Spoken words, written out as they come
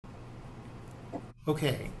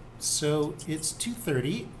Okay, so it's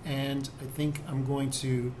 2:30, and I think I'm going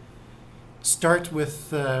to start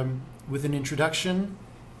with an introduction.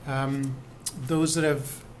 Um, those that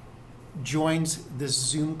have joined this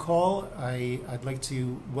Zoom call, I'd like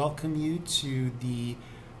to welcome you to the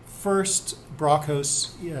first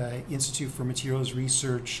Brockhaus Institute for Materials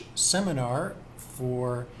Research seminar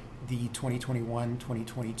for the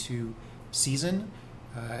 2021-2022 season.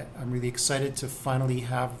 I'm really excited to finally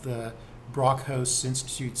have the Brockhaus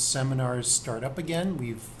Institute seminars start up again.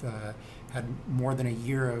 We've had more than a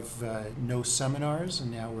year of no seminars,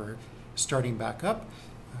 and now we're starting back up.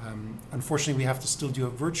 Unfortunately, we have to still do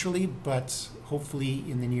it virtually, but hopefully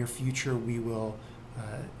in the near future we will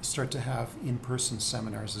start to have in-person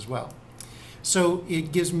seminars as well. So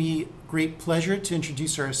it gives me great pleasure to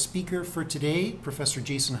introduce our speaker for today, Professor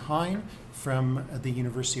Jason Hein from the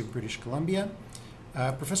University of British Columbia.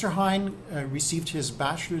 Professor Hein received his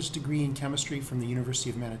bachelor's degree in chemistry from the University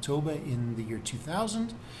of Manitoba in the year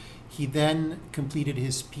 2000. He then completed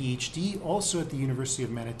his PhD also at the University of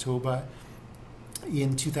Manitoba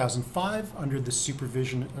in 2005 under the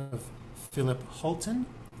supervision of Philip Hulton.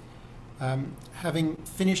 Having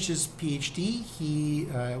finished his PhD, he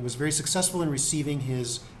was very successful in receiving an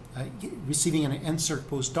NSERC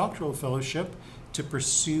postdoctoral fellowship to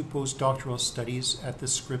pursue postdoctoral studies at the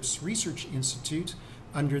Scripps Research Institute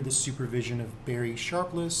under the supervision of Barry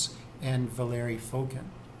Sharpless and Valery Fokin.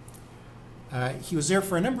 He was there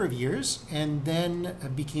for a number of years and then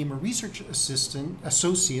became a research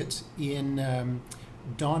associate in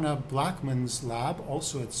Donna Blackman's lab,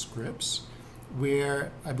 also at Scripps,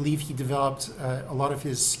 where I believe he developed a lot of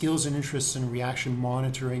his skills and interests in reaction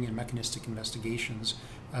monitoring and mechanistic investigations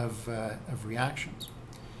of reactions.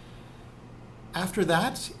 After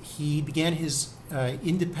that, he began his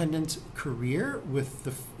independent career with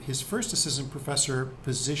his first assistant professor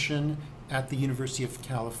position at the University of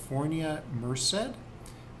California, Merced,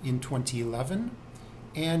 in 2011.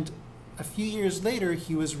 And a few years later,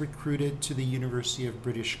 he was recruited to the University of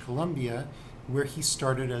British Columbia, where he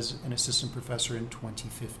started as an assistant professor in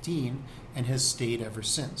 2015 and has stayed ever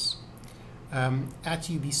since. At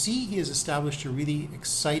UBC, he has established a really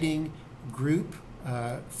exciting group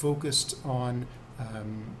focused on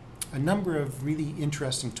a number of really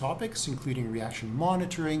interesting topics, including reaction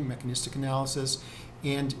monitoring, mechanistic analysis,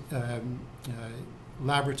 and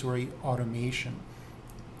laboratory automation.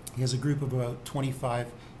 He has a group of about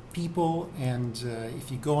 25 people, and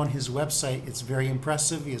if you go on his website, it's very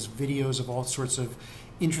impressive. He has videos of all sorts of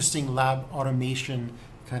interesting lab automation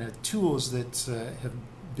kind of tools that have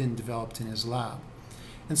been developed in his lab.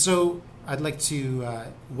 And so I'd like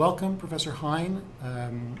to welcome Professor Hein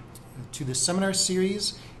to this seminar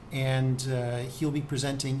series, and he'll be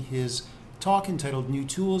presenting his talk entitled New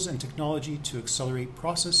Tools and Technology to Accelerate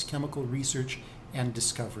Process Chemical Research and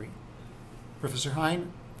Discovery. Professor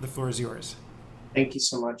Hein, the floor is yours. Thank you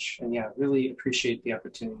so much. And yeah, really appreciate the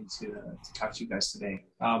opportunity to talk to you guys today.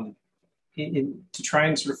 To try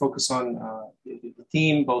and sort of focus on the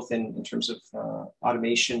theme, both in terms of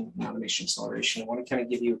automation and automation acceleration, I want to kind of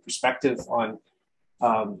give you a perspective on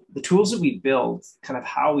the tools that we build, kind of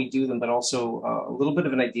how we do them, but also a little bit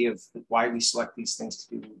of an idea of why we select these things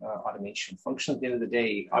to do automation. Function at the end of the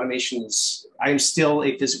day, automation is, I am still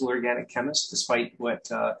a physical organic chemist, despite what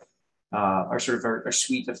our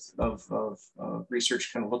suite of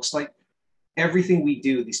research kind of looks like. Everything we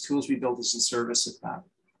do, these tools we build, is in service of that.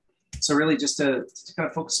 So really just to kind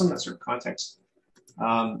of focus on that sort of context.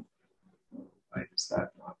 Why is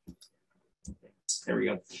that not? There we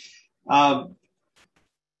go.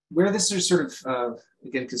 Where this is sort of,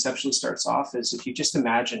 again, conceptually starts off is if you just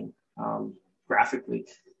imagine graphically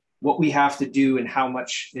what we have to do and how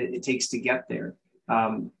much it takes to get there.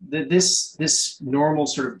 This normal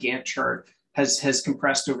sort of Gantt chart has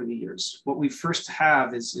compressed over the years. What we first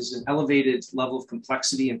have is an elevated level of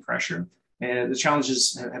complexity and pressure, and the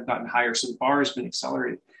challenges have gotten higher, so the bar has been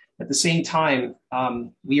accelerated. At the same time,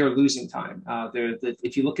 we are losing time.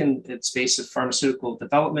 If you look in the space of pharmaceutical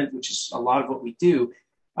development, which is a lot of what we do,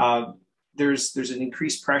 there's an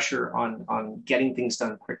increased pressure on getting things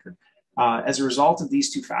done quicker. As a result of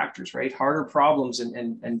these two factors, right, harder problems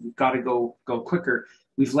and we've got to go quicker,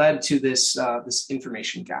 we've led to this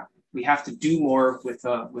information gap. We have to do more with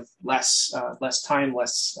less time,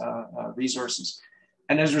 less resources.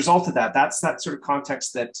 And as a result of that, that's that sort of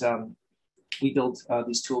context that we build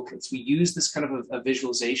these toolkits. We use this kind of a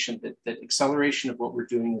visualization that acceleration of what we're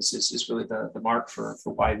doing is really the mark for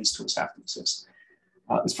why these tools have to exist.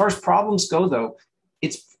 As far as problems go, though,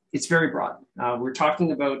 it's very broad. We're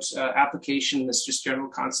talking about application, this just general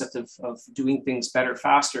concept of doing things better,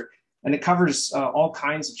 faster. And it covers all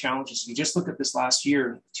kinds of challenges. If you just look at this last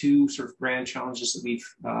year, two sort of grand challenges that we've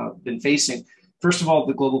been facing. First of all,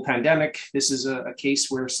 the global pandemic. This is a case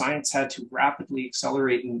where science had to rapidly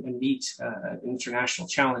accelerate and meet an international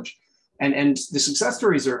challenge. And the success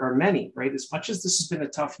stories are many, right? As much as this has been a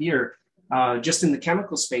tough year, just in the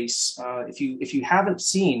chemical space, if you haven't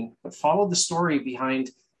seen, but follow the story behind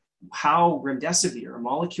how remdesivir, a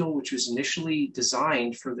molecule which was initially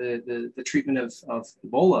designed for the treatment of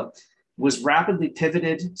Ebola, was rapidly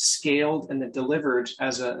pivoted, scaled, and then delivered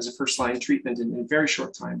as a first-line treatment in a very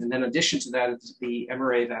short time. And then in addition to that, the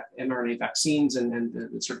mRNA vaccines and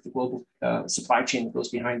the sort of the global supply chain that goes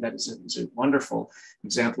behind that is a wonderful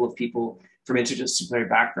example of people from interdisciplinary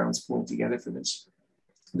backgrounds pulling together for this.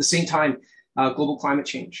 At the same time, global climate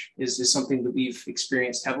change is something that we've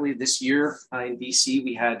experienced heavily this year. In BC,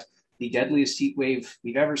 we had the deadliest heat wave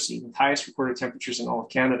we've ever seen, the highest recorded temperatures in all of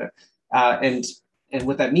Canada. And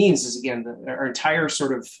what that means is, again, our entire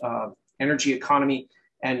sort of energy economy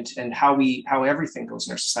and how everything goes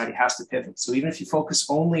in our society has to pivot. So even if you focus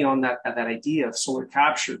only on that idea of solar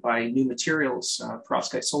capture by new materials,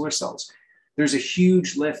 perovskite solar cells, there's a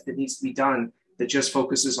huge lift that needs to be done that just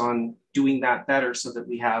focuses on doing that better so that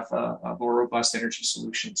we have more robust energy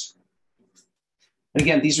solutions. And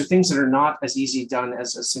again, these are things that are not as easy done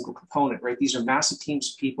as a single component, right? These are massive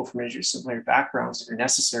teams of people from interdisciplinary backgrounds that are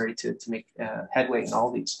necessary to make headway in all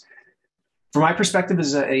these. From my perspective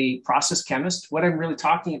as a process chemist, what I'm really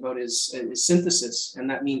talking about is synthesis, and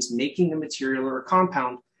that means making a material or a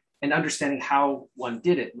compound and understanding how one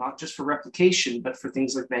did it, not just for replication, but for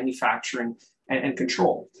things like manufacturing and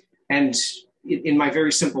control. And in my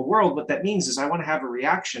very simple world, what that means is I want to have a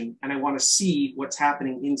reaction and I want to see what's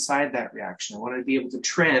happening inside that reaction. I want to be able to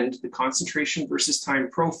trend the concentration versus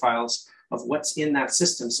time profiles of what's in that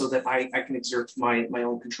system so that I can exert my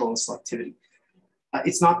own control and selectivity.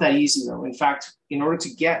 It's not that easy though. In fact, in order to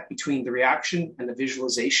get between the reaction and the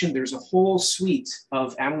visualization, there's a whole suite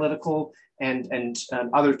of analytical and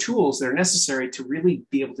other tools that are necessary to really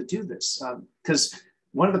be able to do this. Because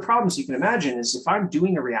one of the problems you can imagine is if I'm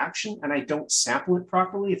doing a reaction and I don't sample it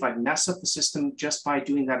properly, if I mess up the system just by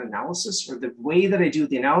doing that analysis, or the way that I do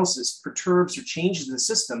the analysis perturbs or changes the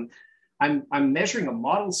system, I'm measuring a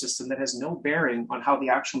model system that has no bearing on how the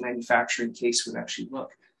actual manufacturing case would actually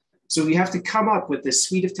look. So we have to come up with this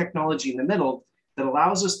suite of technology in the middle that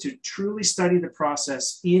allows us to truly study the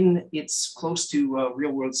process in its close to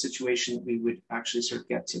real world situation that we would actually sort of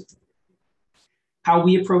get to. How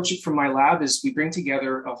we approach it from my lab is we bring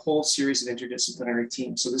together a whole series of interdisciplinary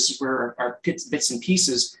teams. So this is where our bits and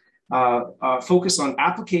pieces focus on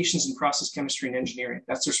applications in process chemistry and engineering.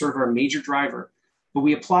 That's sort of our major driver. But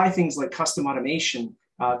we apply things like custom automation,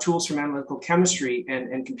 tools from analytical chemistry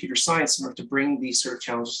and computer science in order to bring these sort of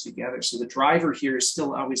challenges together. So the driver here is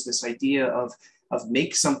still always this idea of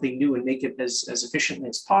make something new and make it as efficiently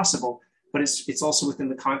as possible. But it's also within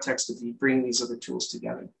the context of bringing these other tools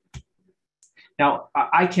together. Now,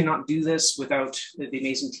 I cannot do this without the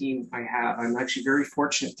amazing team I have. I'm actually very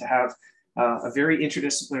fortunate to have a very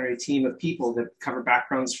interdisciplinary team of people that cover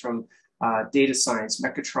backgrounds from data science,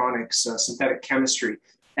 mechatronics, synthetic chemistry.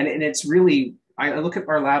 And it's really, I look at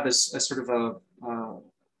our lab as sort of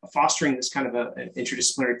fostering this kind of an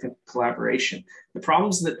interdisciplinary collaboration. The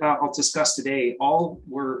problems that I'll discuss today all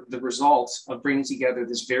were the result of bringing together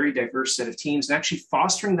this very diverse set of teams and actually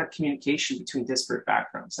fostering that communication between disparate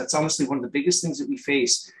backgrounds. That's honestly one of the biggest things that we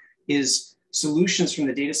face is solutions from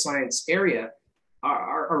the data science area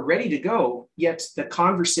are ready to go, yet the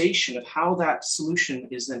conversation of how that solution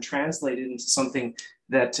is then translated into something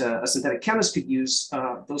that a synthetic chemist could use,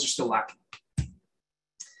 those are still lacking.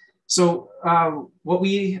 So what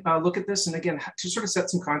we look at this, and again, to sort of set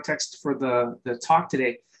some context for the talk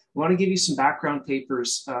today, I want to give you some background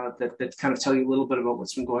papers that kind of tell you a little bit about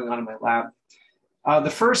what's been going on in my lab. The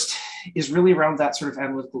first is really around that sort of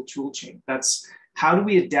analytical tool chain. That's how do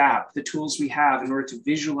we adapt the tools we have in order to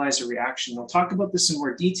visualize a reaction? I'll talk about this in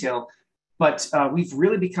more detail, but we've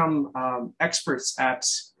really become experts at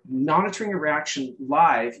monitoring a reaction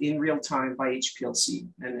live in real time by HPLC.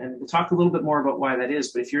 And we'll talk a little bit more about why that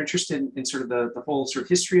is. But if you're interested in sort of the whole sort of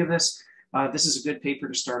history of this, this is a good paper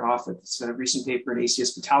to start off with. It's a recent paper in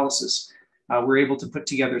ACS Catalysis. We're able to put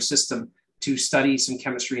together a system to study some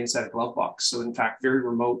chemistry inside a glove box. So in fact, very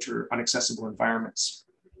remote or inaccessible environments.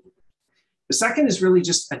 The second is really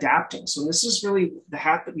just adapting. So this is really the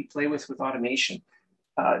hat that we play with automation.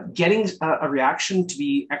 Getting a reaction to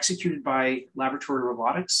be executed by laboratory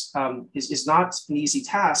robotics is not an easy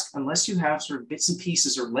task unless you have sort of bits and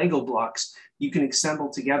pieces or Lego blocks you can assemble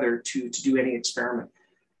together to do any experiment.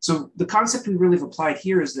 So the concept we really have applied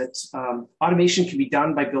here is that automation can be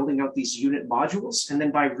done by building out these unit modules, and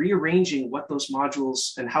then by rearranging what those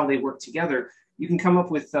modules and how they work together, you can come up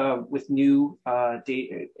with new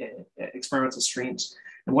data, experimental streams.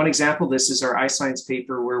 And one example of this is our iScience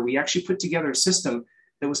paper, where we actually put together a system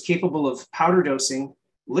that was capable of powder dosing,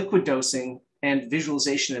 liquid dosing, and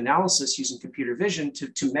visualization analysis using computer vision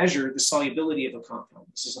to measure the solubility of a compound.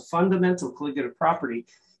 This is a fundamental colligative property,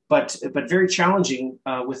 but very challenging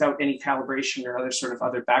without any calibration or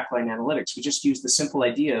other backline analytics. We just use the simple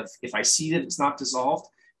idea of, if I see that it's not dissolved,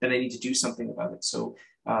 then I need to do something about it. So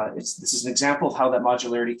this is an example of how that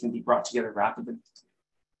modularity can be brought together rapidly.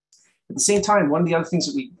 At the same time, one of the other things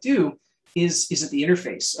that we do is at the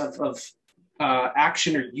interface of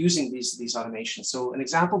action or using these automations. So an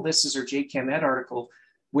example of this is our JChem Ed article,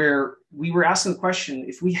 where we were asking the question,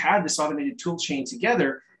 if we had this automated tool chain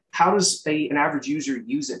together, how does an average user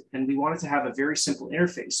use it? And we wanted to have a very simple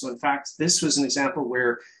interface. So in fact, this was an example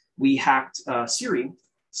where we hacked Siri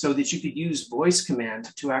so that you could use voice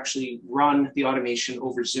command to actually run the automation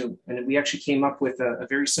over Zoom. And we actually came up with a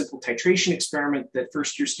very simple titration experiment that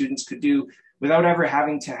first-year students could do without ever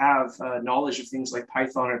having to have knowledge of things like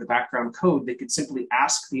Python or the background code. They could simply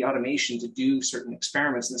ask the automation to do certain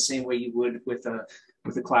experiments in the same way you would with a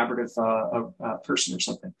collaborative person or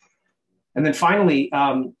something. And then finally,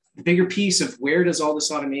 the bigger piece of where does all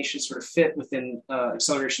this automation sort of fit within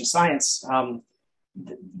acceleration science?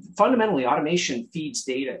 Fundamentally, automation feeds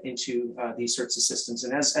data into these sorts of systems.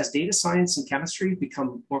 And as data science and chemistry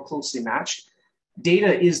become more closely matched,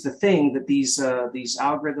 data is the thing that these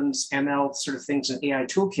algorithms, ML sort of things, and AI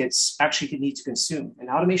toolkits actually need to consume. And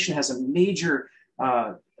automation has a major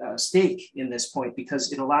stake in this point,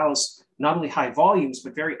 because it allows not only high volumes,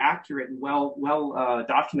 but very accurate and well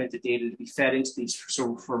documented data to be fed into these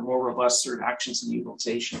for more robust sort of actions and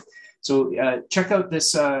utilization. So check out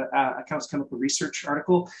this Accounts Chemical Research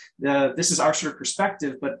article. This is our sort of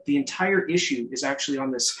perspective, but the entire issue is actually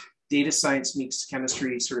on this data science meets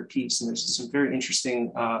chemistry sort of piece. And there's some very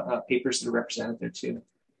interesting papers that are represented there too.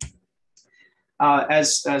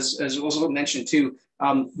 As also mentioned too,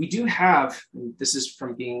 we do have, this is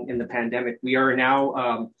from being in the pandemic, we are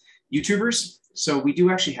now YouTubers. So we do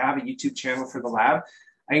actually have a YouTube channel for the lab.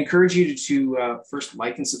 I encourage you to first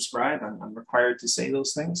like and subscribe. I'm required to say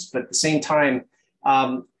those things, but at the same time,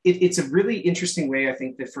 it's a really interesting way, I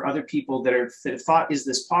think, that for other people that have thought, is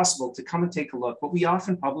this possible, to come and take a look. What we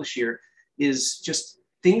often publish here is just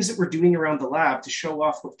things that we're doing around the lab to show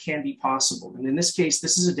off what can be possible. And in this case,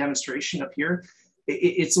 this is a demonstration up here.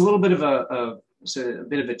 It's a little bit of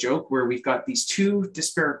a joke, where we've got these two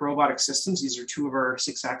disparate robotic systems. These are two of our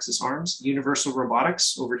 6-axis arms, Universal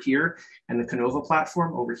Robotics over here and the Canova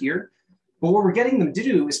platform over here. But what we're getting them to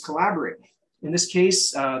do is collaborate. In this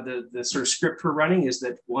case, the sort of script we're running is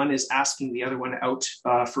that one is asking the other one out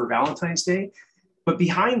for Valentine's Day. But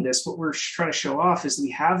behind this, what we're trying to show off is that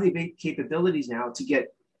we have the capabilities now to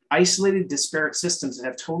get isolated, disparate systems that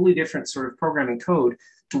have totally different sort of programming code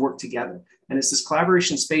to work together. And it's this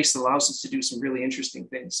collaboration space that allows us to do some really interesting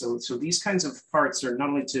things. So these kinds of parts are not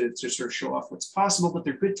only to sort of show off what's possible, but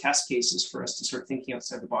they're good test cases for us to start thinking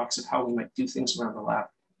outside the box of how we might do things around the lab.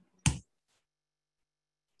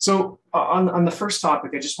 So on the first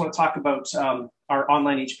topic, I just want to talk about our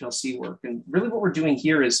online HPLC work. And really what we're doing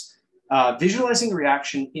here is visualizing a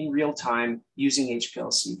reaction in real time using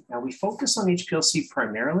HPLC. Now we focus on HPLC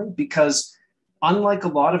primarily because, unlike a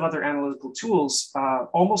lot of other analytical tools,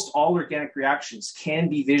 almost all organic reactions can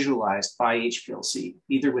be visualized by HPLC,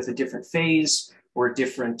 either with a different phase or a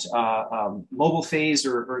different mobile phase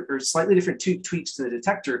or slightly different tweaks to the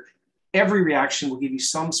detector. Every reaction will give you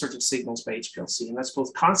some sort of signals by HPLC, and that's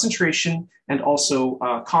both concentration and also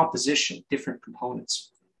composition, different components.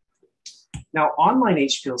 Now, online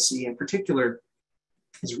HPLC in particular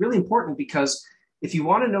is really important because if you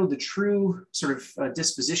want to know the true sort of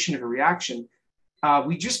disposition of a reaction,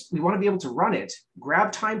 we want to be able to run it,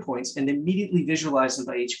 grab time points, and immediately visualize them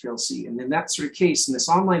by HPLC. And in that sort of case, in this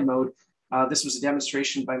online mode, this was a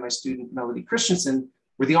demonstration by my student, Melody Christensen,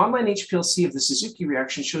 where the online HPLC of the Suzuki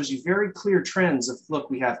reaction shows you very clear trends of,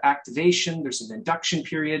 look, we have activation, there's an induction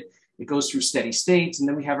period, it goes through steady state, and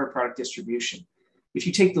then we have our product distribution. If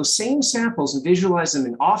you take those same samples and visualize them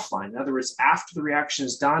in offline, in other words, after the reaction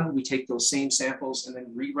is done, we take those same samples and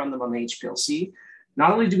then rerun them on the HPLC.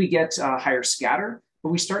 Not only do we get higher scatter, but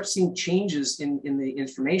we start seeing changes in the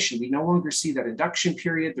information. We no longer see that induction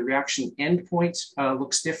period, the reaction endpoint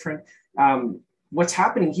looks different. What's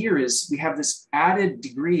happening here is we have this added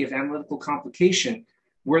degree of analytical complication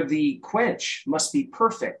where the quench must be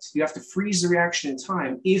perfect. You have to freeze the reaction in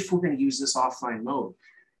time if we're going to use this offline mode.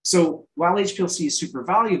 So while HPLC is super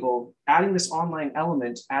valuable, adding this online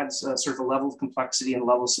element adds a sort of a level of complexity and a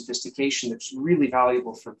level of sophistication that's really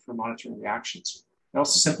valuable for monitoring reactions. It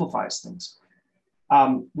also simplifies things.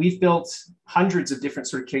 We've built hundreds of different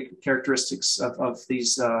sort of characteristics of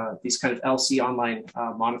these kind of LC online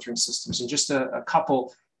monitoring systems, and just a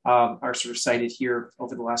couple are sort of cited here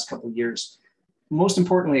over the last couple of years. Most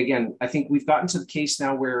importantly, again, I think we've gotten to the case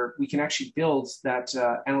now where we can actually build that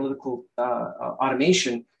analytical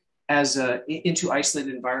automation as into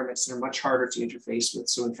isolated environments that are much harder to interface with.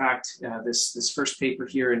 So in fact, this first paper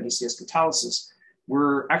here in ACS catalysis,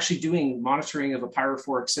 we're actually doing monitoring of a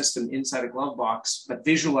pyrophoric system inside a glove box, but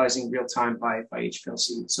visualizing real time by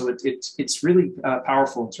HPLC. So it's really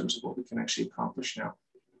powerful in terms of what we can actually accomplish now.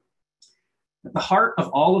 At the heart of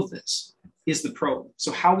all of this is the probe.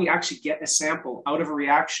 So how we actually get a sample out of a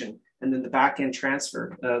reaction and then the back-end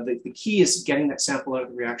transfer. The key is getting that sample out of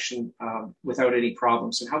the reaction without any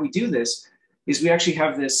problems. And how we do this is we actually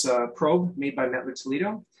have this probe made by Mettler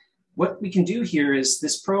Toledo. What we can do here is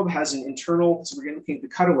this probe has an internal, so we're looking at the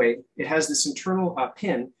cutaway, it has this internal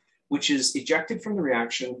pin, which is ejected from the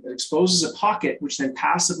reaction, that exposes a pocket, which then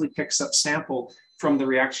passively picks up sample from the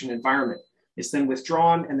reaction environment. It's then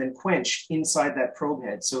withdrawn and then quenched inside that probe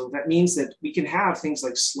head. So that means that we can have things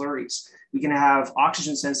like slurries. We can have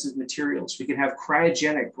oxygen-sensitive materials. We can have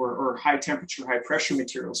cryogenic or high temperature, high pressure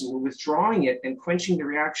materials. And we're withdrawing it and quenching the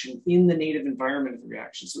reaction in the native environment of the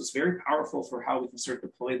reaction. So it's very powerful for how we can sort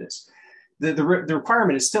of deploy this. The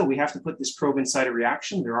requirement is still we have to put this probe inside a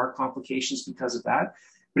reaction. There are complications because of that.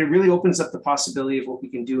 But it really opens up the possibility of what we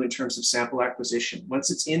can do in terms of sample acquisition. Once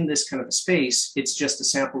it's in this kind of a space, it's just a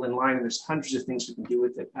sample in line, and there's hundreds of things we can do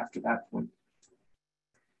with it after that point.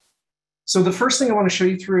 So the first thing I want to show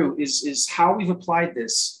you through is how we've applied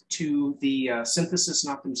this to the synthesis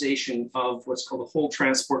and optimization of what's called a whole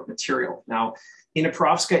transport material. Now, in a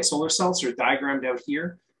perovskite solar cell, sort of diagrammed out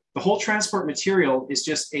here, the whole transport material is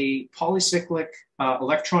just a polycyclic,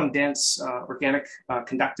 electron-dense, organic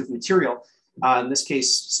conductive material. In this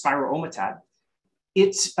case, spirometad.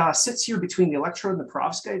 It sits here between the electrode and the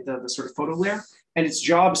perovskite, the sort of photo layer, and its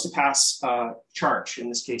job is to pass charge, in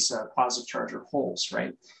this case, positive charge or holes,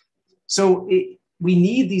 right? So we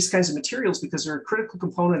need these kinds of materials because they're a critical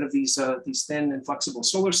component of these thin and flexible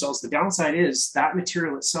solar cells. The downside is that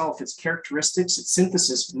material itself, its characteristics, its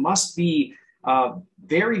synthesis must be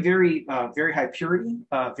very, very high purity,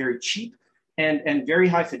 very cheap, and very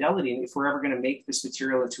high fidelity if we're ever going to make this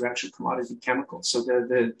material into actual commodity chemicals.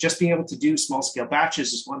 So just being able to do small scale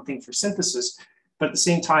batches is one thing for synthesis, but at the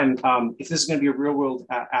same time, if this is going to be a real world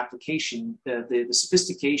application, the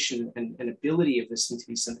sophistication and ability of this thing to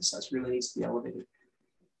be synthesized really needs to be elevated.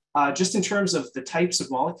 Just in terms of the types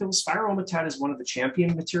of molecules, spirometad is one of the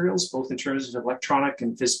champion materials, both in terms of electronic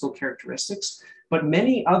and physical characteristics, but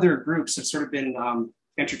many other groups have sort of been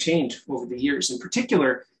entertained over the years. In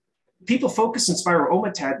particular, people focus on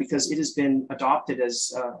spirometad because it has been adopted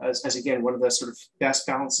as again, one of the sort of best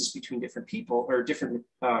balances between different people or different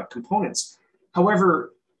components.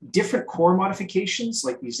 However, different core modifications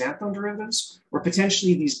like these xanthone derivatives or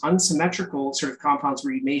potentially these unsymmetrical sort of compounds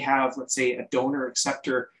where you may have, let's say, a donor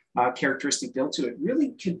acceptor characteristic built to it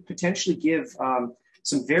really could potentially give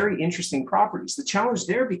some very interesting properties. The challenge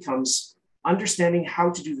there becomes understanding how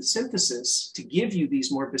to do the synthesis to give you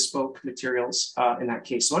these more bespoke materials in that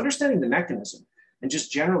case. So understanding the mechanism and just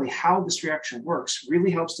generally how this reaction works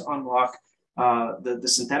really helps to unlock the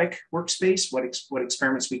synthetic workspace, what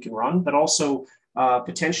experiments we can run, but also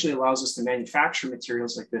potentially allows us to manufacture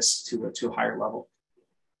materials like this to a higher level.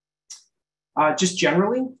 Just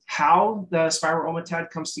generally, how the spirometad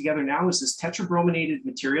comes together now is this tetrabrominated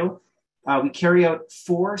material. We carry out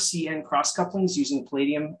 4 CN cross-couplings using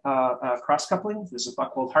palladium cross-coupling. This is a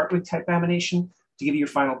Buchwald-Hartwig type amination to give you your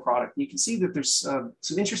final product. You can see that there's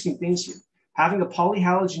some interesting things here. Having a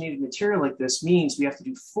polyhalogenated material like this means we have to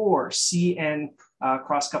do 4 CN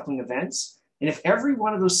cross-coupling events. And if every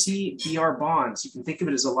one of those CBr bonds, you can think of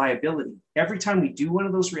it as a liability. Every time we do one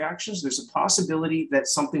of those reactions, there's a possibility that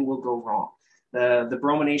something will go wrong. The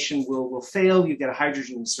bromination will fail, you get a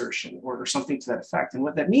hydrogen insertion or something to that effect. And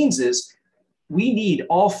what that means is we need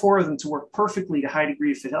all 4 of them to work perfectly to high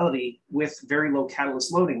degree of fidelity with very low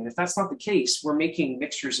catalyst loading. And if that's not the case, we're making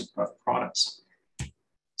mixtures of products.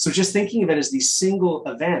 So just thinking of it as these single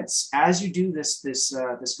events, as you do this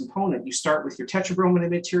component, you start with your tetrabrominated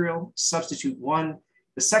material, substitute 1.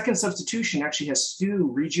 The second substitution actually has to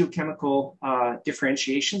do regiochemical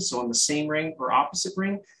differentiation, so on the same ring or opposite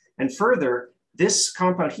ring. And further, this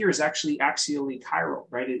compound here is actually axially chiral,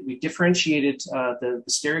 right? We differentiated the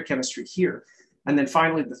stereochemistry here. And then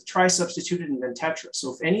finally, the tri-substituted and then tetra.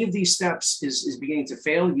 So if any of these steps is beginning to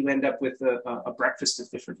fail, you end up with a breakfast of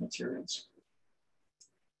different materials.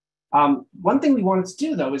 One thing we wanted to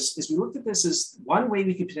do, though, is we looked at this as one way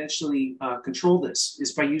we could potentially control this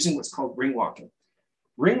is by using what's called ring walking.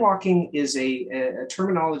 Ring walking is a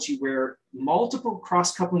terminology where multiple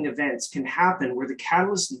cross-coupling events can happen where the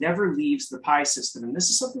catalyst never leaves the pi system. And this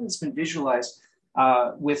is something that's been visualized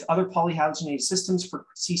with other polyhalogenated systems for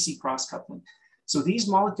CC cross-coupling. So these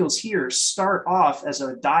molecules here start off as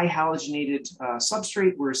a dihalogenated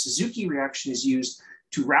substrate where a Suzuki reaction is used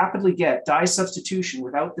to rapidly get dye substitution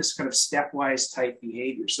without this kind of stepwise type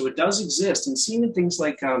behavior. So it does exist and seen in things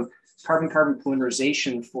like carbon-carbon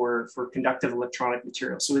polymerization for conductive electronic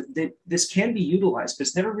materials. So this can be utilized, but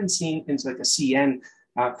it's never been seen in like a CN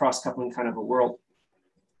cross-coupling kind of a world.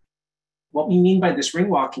 What we mean by this ring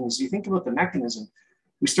walking is you think about the mechanism.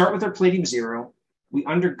 We start with our palladium 0. We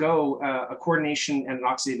undergo a coordination and an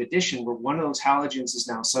oxidative addition where one of those halogens is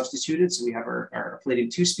now substituted. So we have our palladium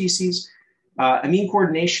 2 species. Amine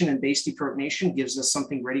coordination and base deprotonation gives us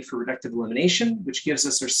something ready for reductive elimination, which gives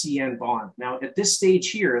us our CN bond. Now, at this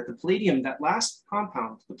stage here, at the palladium, that last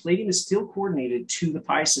compound, the palladium is still coordinated to the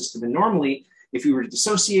pi system. And normally, if we were to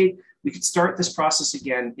dissociate, we could start this process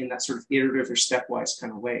again in that sort of iterative or stepwise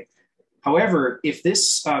kind of way. However, if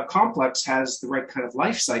this complex has the right kind of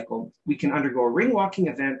life cycle, we can undergo a ring walking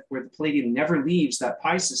event where the palladium never leaves that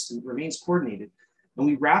pi system, remains coordinated. And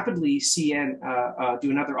we rapidly CN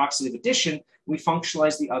do another oxidative addition, and we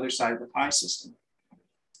functionalize the other side of the pi system.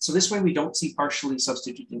 So this way we don't see partially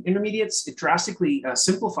substituting intermediates. It drastically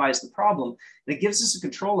simplifies the problem, and it gives us a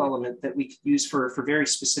control element that we could use for very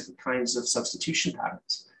specific kinds of substitution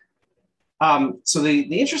patterns. So the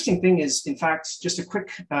interesting thing is, in fact, just a quick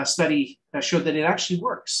study showed that it actually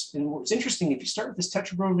works. And what's interesting, if you start with this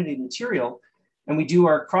tetrabrominated material and we do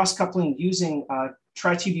our cross-coupling using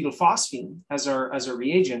tritubutylphosphine as our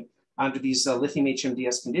reagent under these lithium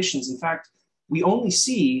HMDS conditions, in fact, we only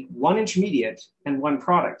see one intermediate and one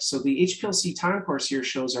product. So the HPLC time course here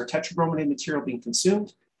shows our tetrabrominated material being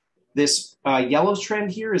consumed. This yellow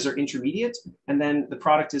trend here is our intermediate, and then the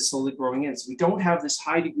product is slowly growing in. So we don't have this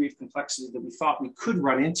high degree of complexity that we thought we could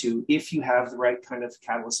run into if you have the right kind of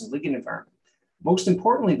catalyst and ligand environment. Most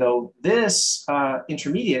importantly, though, this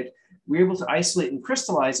intermediate, we're able to isolate and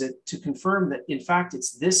crystallize it to confirm that, in fact,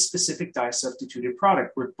 it's this specific dye-substituted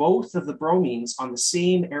product where both of the bromines on the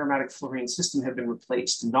same aromatic fluorine system have been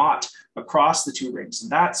replaced, not across the two rings.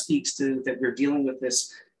 And that speaks to that we're dealing with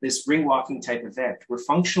this ring walking type event. We're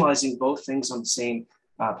functionalizing both things on the same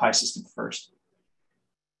pi system first.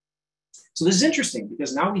 So this is interesting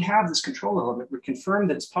because now we have this control element. We're confirmed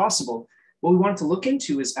that it's possible. What we wanted to look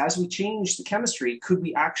into is as we change the chemistry, could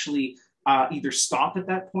we actually either stop at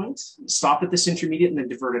that point, stop at this intermediate and then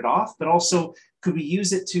divert it off, but also could we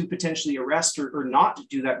use it to potentially arrest or not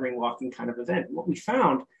do that ring walking kind of event? What we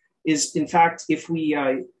found is, in fact, if we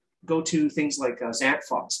go to things like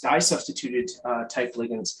Xanthos, dye-substituted type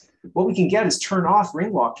ligands, what we can get is turn off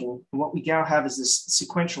ring walking. And what we now have is this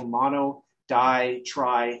sequential mono, di,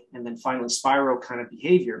 tri, and then finally spiro kind of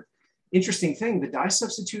behavior. Interesting thing, the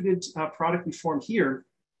dye-substituted product we form here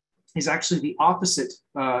is actually the opposite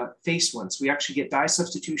face one. So we actually get dye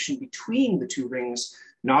substitution between the two rings,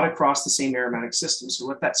 not across the same aromatic system. So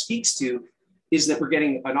what that speaks to is that we're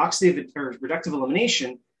getting an oxidative or reductive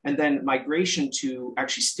elimination and then migration to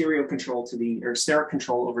actually stereo control to or steric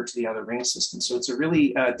control over to the other ring system. So it's a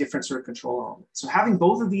really different sort of control element. So having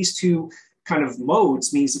both of these two kind of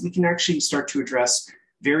modes means that we can actually start to address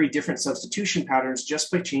very different substitution patterns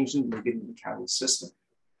just by changing the ligand in the catalyst system.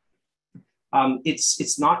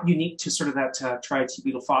 It's not unique to sort of that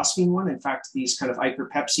tritubutylphosphine one. In fact, these kind of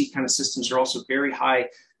iper-Pepsi kind of systems are also very high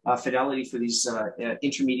fidelity for these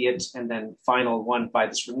intermediate and then final one by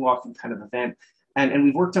this ring walking kind of event. And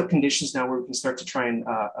we've worked out conditions now where we can start to try and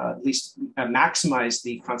at least maximize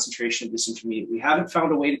the concentration of this intermediate. We haven't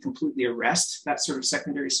found a way to completely arrest that sort of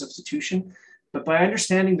secondary substitution, but by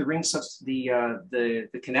understanding the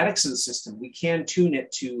kinetics of the system, we can tune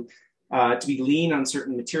it to be lean on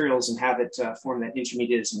certain materials and have it form that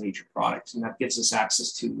intermediate as a major product. And that gives us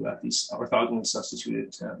access to these orthogonally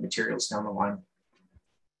substituted materials down the line.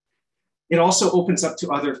 It also opens up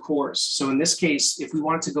to other cores. So in this case, if we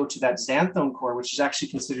wanted to go to that xanthone core, which is actually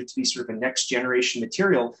considered to be sort of a next generation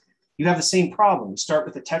material, you have the same problem. You start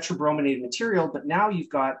with a tetrabrominated material, but now you've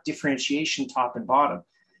got differentiation top and bottom.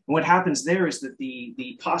 And what happens there is that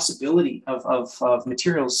the possibility of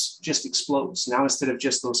materials just explodes. Now, instead of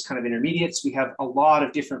just those kind of intermediates, we have a lot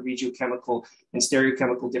of different regiochemical and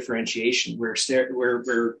stereochemical differentiation where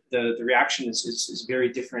the reaction is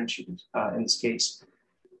very differentiated in this case.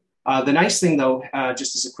 The nice thing, though,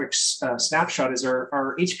 just as a quick snapshot, is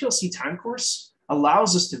our HPLC time course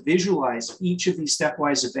allows us to visualize each of these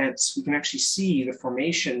stepwise events. We can actually see the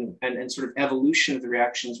formation and sort of evolution of the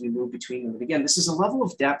reactions we move between them. And again, this is a level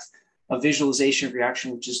of depth of visualization of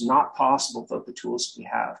reaction which is not possible without the tools we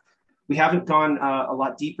have. We haven't gone a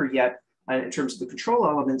lot deeper yet in terms of the control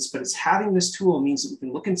elements, but it's having this tool means that we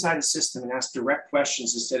can look inside a system and ask direct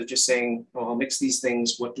questions instead of just saying, oh, I'll mix these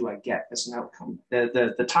things, what do I get as an outcome?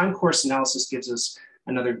 The time course analysis gives us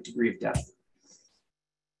another degree of depth.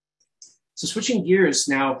 So switching gears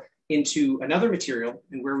now into another material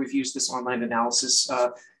and where we've used this online analysis,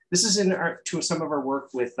 this is to some of our work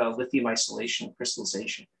with lithium isolation and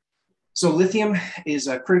crystallization. So lithium is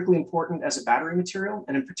critically important as a battery material,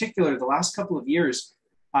 and in particular, the last couple of years,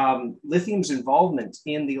 lithium's involvement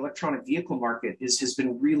in the electronic vehicle market has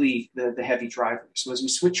been really the heavy driver. So as we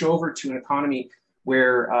switch over to an economy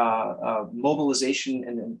where mobilization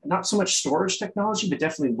and not so much storage technology, but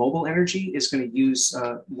definitely mobile energy is going to use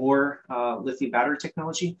more lithium battery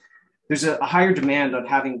technology, there's a higher demand on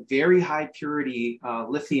having very high purity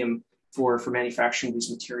lithium for manufacturing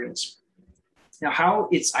these materials. Now, how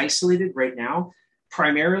it's isolated right now,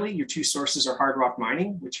 primarily your two sources are hard rock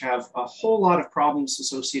mining, which have a whole lot of problems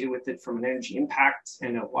associated with it from an energy impact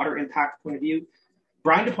and a water impact point of view.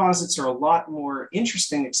 Brine deposits are a lot more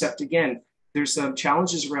interesting, except again, there's some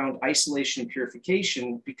challenges around isolation and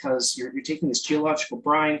purification because you're taking this geological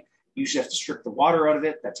brine, you usually have to strip the water out of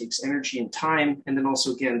it. That takes energy and time. And then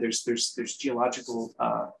also, again, there's geological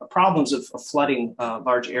problems of flooding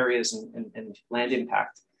large areas and land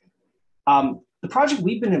impact. The project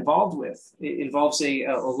we've been involved with involves a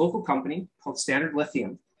local company called Standard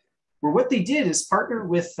Lithium, where what they did is partner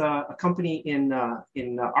with a company in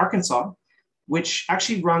Arkansas, which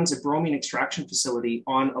actually runs a bromine extraction facility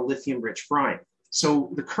on a lithium-rich brine.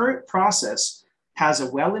 So the current process has a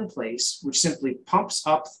well in place, which simply pumps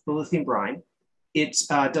up the lithium brine. It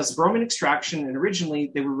does bromine extraction, and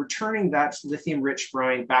originally they were returning that lithium-rich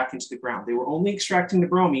brine back into the ground. They were only extracting the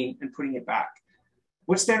bromine and putting it back.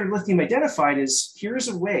 What Standard Lithium identified is here's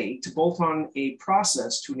a way to bolt on a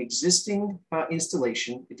process to an existing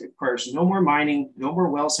installation. It requires no more mining, no more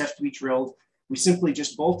wells have to be drilled. We simply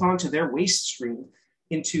just bolt onto their waste stream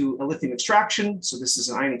into a lithium extraction. So this is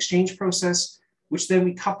an ion exchange process, which then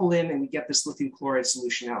we couple in and we get this lithium chloride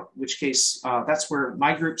solution out, in which case that's where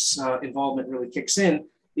my group's involvement really kicks in.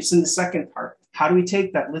 It's in the second part. How do we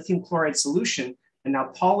take that lithium chloride solution and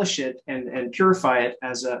now polish it and purify it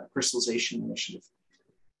as a crystallization initiative?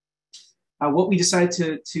 What we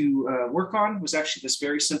decided to work on was actually this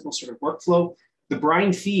very simple sort of workflow. The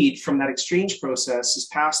brine feed from that exchange process is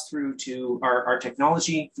passed through to our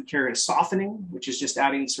technology. We carry a softening, which is just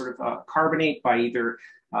adding sort of carbonate by either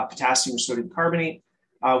potassium or sodium carbonate.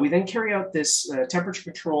 We then carry out this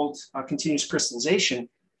temperature-controlled continuous crystallization,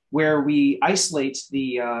 where we isolate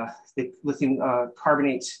the lithium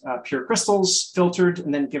carbonate pure crystals, filtered,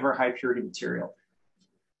 and then give our high purity material.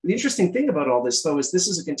 The interesting thing about all this, though, is this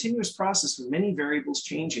is a continuous process with many variables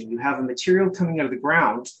changing. You have a material coming out of the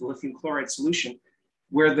ground, the lithium chloride solution,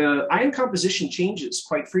 where the ion composition changes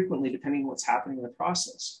quite frequently depending on what's happening in the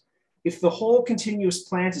process. If the whole continuous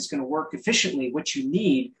plant is going to work efficiently, what you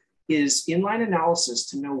need is inline analysis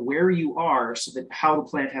to know where you are so that how the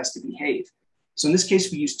plant has to behave. So in this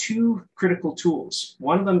case, we use two critical tools.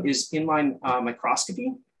 One of them is inline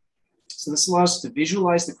microscopy. So this allows us to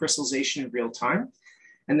visualize the crystallization in real time.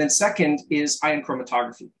 And then second is ion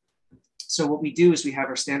chromatography. So what we do is we have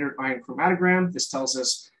our standard ion chromatogram. This tells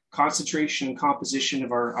us concentration and composition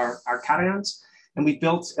of our cations. And we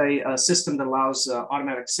built a system that allows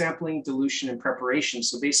automatic sampling, dilution, and preparation.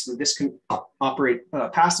 So basically this can operate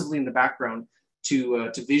passively in the background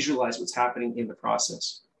to visualize what's happening in the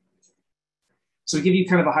process. So to give you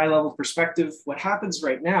kind of a high level perspective, what happens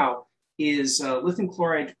right now is lithium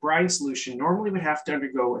chloride brine solution normally would have to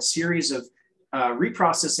undergo a series of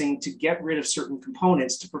reprocessing to get rid of certain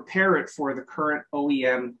components to prepare it for the current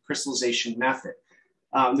OEM crystallization method.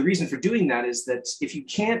 The reason for doing that is that if you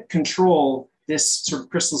can't control this sort of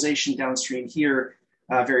crystallization downstream here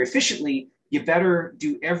very efficiently, you better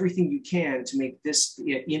do everything you can to make this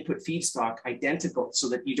input feedstock identical so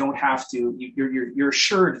that you don't have to, you're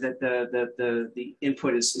assured that the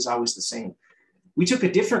input is always the same. We took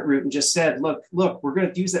a different route and just said, look, we're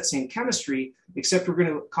going to use that same chemistry, except we're going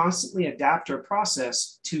to constantly adapt our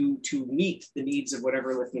process to meet the needs of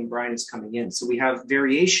whatever lithium brine is coming in. So we have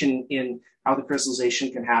variation in how the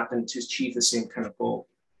crystallization can happen to achieve the same kind of goal.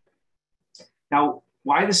 Now,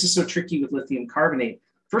 why this is so tricky with lithium carbonate,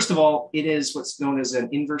 First of all, it is what's known as an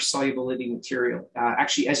inverse solubility material.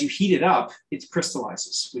 Actually, as you heat it up, it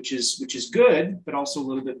crystallizes, which is good, but also a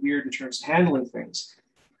little bit weird in terms of handling things.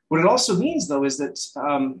 What it also means, though, is that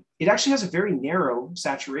it actually has a very narrow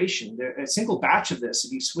saturation. A single batch of this,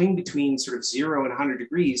 if you swing between sort of 0 and 100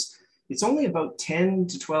 degrees, it's only about 10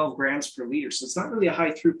 to 12 grams per liter. So it's not really a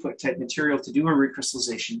high throughput type material to do a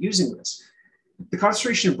recrystallization using this. The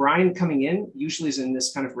concentration of brine coming in usually is in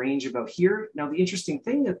this kind of range about here. Now, the interesting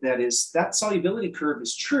thing that is that solubility curve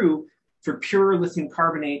is true for pure lithium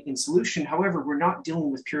carbonate in solution. However, we're not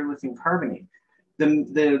dealing with pure lithium carbonate.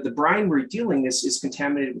 The brine we're dealing is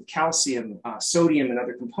contaminated with calcium, sodium, and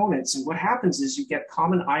other components. And what happens is you get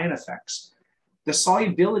common ion effects. The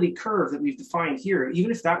solubility curve that we've defined here, even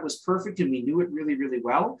if that was perfect and we knew it really, really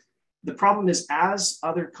well, the problem is as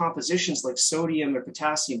other compositions like sodium or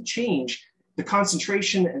potassium change, the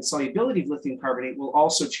concentration and solubility of lithium carbonate will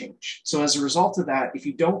also change. So as a result of that, if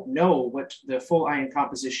you don't know what the full ion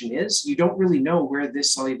composition is, you don't really know where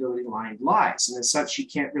this solubility line lies. And as such, you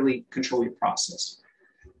can't really control your process.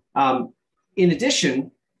 In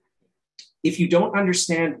addition, if you don't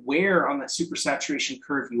understand where on that supersaturation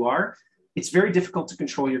curve you are, it's very difficult to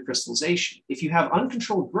control your crystallization. If you have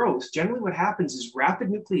uncontrolled growth, generally what happens is rapid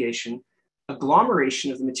nucleation,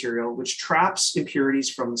 agglomeration of the material, which traps impurities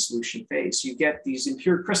from the solution phase. You get these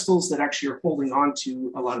impure crystals that actually are holding on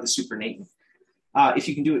to a lot of the supernatant. If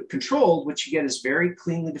you can do it controlled, what you get is very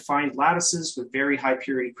cleanly defined lattices with very high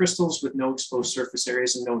purity crystals with no exposed surface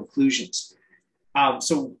areas and no inclusions.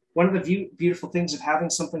 So one of the beautiful things of having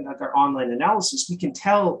something like our online analysis, we can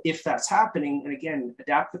tell if that's happening and again,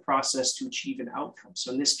 adapt the process to achieve an outcome.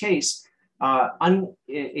 So in this case,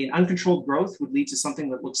 uncontrolled growth would lead to something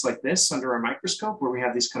that looks like this under our microscope, where we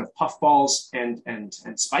have these kind of puff balls and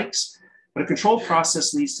spikes. But a controlled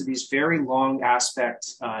process leads to these very long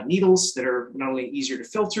aspect needles that are not only easier to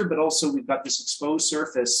filter, but also we've got this exposed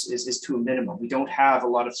surface is to a minimum. We don't have a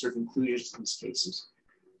lot of sort of inclusions in these cases.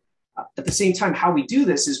 At the same time, how we do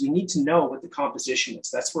this is we need to know what the composition is.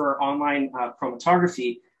 That's where our online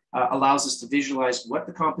chromatography allows us to visualize what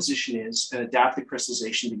the composition is and adapt the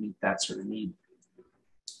crystallization to meet that sort of need.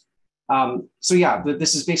 So yeah,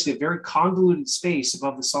 this is basically a very convoluted space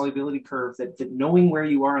above the solubility curve that knowing where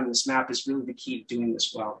you are on this map is really the key to doing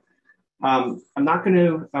this well. I'm not going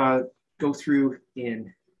to go through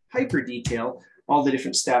in hyper detail all the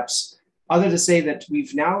different steps, other to say that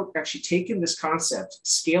we've now actually taken this concept,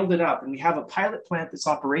 scaled it up, and we have a pilot plant that's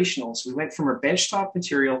operational. So we went from our benchtop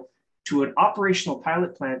material to an operational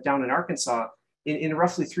pilot plant down in Arkansas in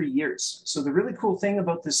roughly 3 years. So the really cool thing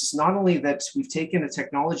about this is not only that we've taken a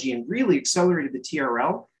technology and really accelerated the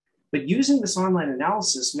TRL, but using this online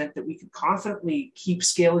analysis meant that we could confidently keep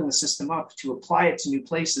scaling the system up to apply it to new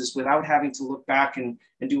places without having to look back and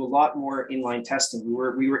do a lot more inline testing.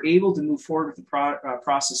 We were able to move forward with the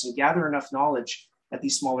process and gather enough knowledge at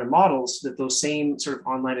these smaller models that those same sort of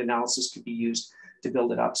online analysis could be used to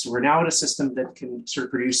build it up. So we're now at a system that can sort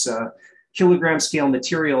of produce a kilogram scale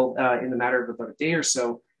material in the matter of about a day or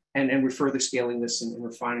so. And we're further scaling this and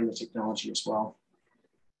refining the technology as well.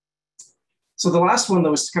 So the last one,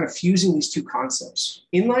 though, is kind of fusing these two concepts.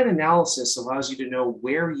 Inline analysis allows you to know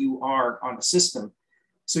where you are on a system.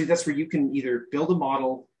 So that's where you can either build a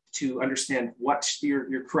model to understand what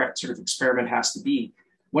your correct sort of experiment has to be.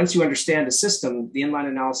 Once you understand a system, the inline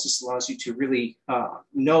analysis allows you to really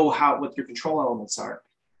know what your control elements are.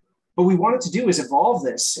 What we wanted to do is evolve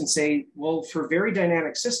this and say, well, for very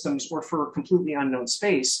dynamic systems or for a completely unknown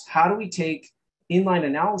space, how do we take inline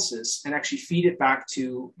analysis and actually feed it back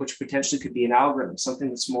to which potentially could be an algorithm, something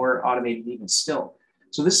that's more automated even still.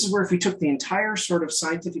 So this is where if we took the entire sort of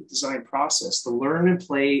scientific design process, the learn and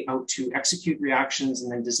play out to execute reactions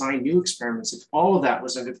and then design new experiments, if all of that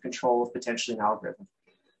was under the control of potentially an algorithm.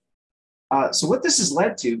 So what this has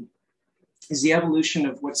led to is the evolution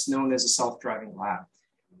of what's known as a self-driving lab.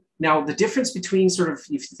 Now, the difference between sort of,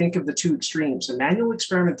 if you think of the two extremes, a manual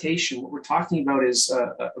experimentation, what we're talking about is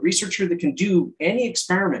a researcher that can do any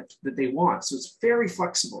experiment that they want. So it's very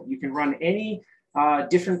flexible. You can run any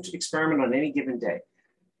different experiment on any given day.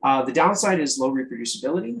 The downside is low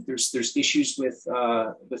reproducibility. There's issues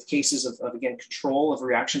with cases of, again, control of a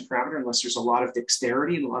reaction parameter, unless there's a lot of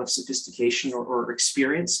dexterity and a lot of sophistication or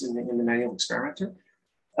experience in the manual experimenter.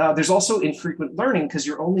 There's also infrequent learning because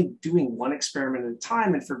you're only doing one experiment at a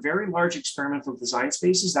time. And for very large experimental design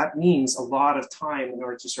spaces, that means a lot of time in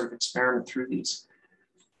order to sort of experiment through these.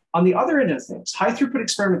 On the other end of things, high throughput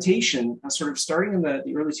experimentation, sort of starting in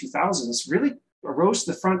the early 2000s, really arose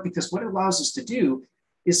to the front because what it allows us to do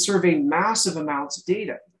is survey massive amounts of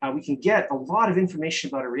data. We can get a lot of information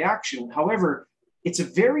about a reaction. However, it's a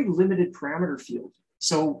very limited parameter field.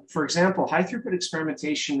 So for example, high throughput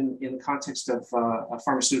experimentation in the context of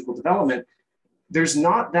pharmaceutical development, there's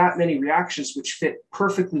not that many reactions which fit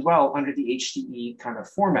perfectly well under the HDE kind of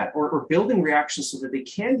format, or building reactions so that they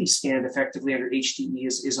can be scanned effectively under HDE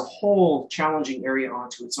is a whole challenging area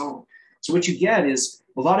onto its own. So what you get is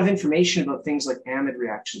a lot of information about things like amide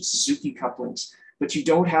reactions, Suzuki couplings, but you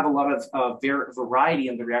don't have a lot of variety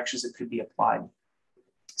in the reactions that could be applied.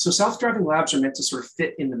 So self-driving labs are meant to sort of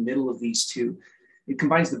fit in the middle of these two. It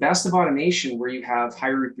combines the best of automation, where you have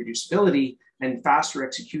higher reproducibility and faster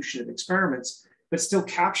execution of experiments, but still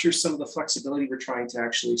captures some of the flexibility we're trying to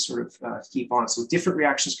actually sort of keep on. So different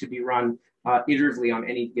reactions could be run iteratively on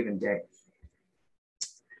any given day.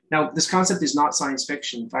 Now, this concept is not science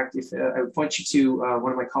fiction. In fact, if I would point you to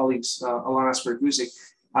one of my colleagues, Alana Asper-Guzik,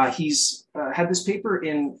 he's had this paper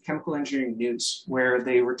in Chemical Engineering News where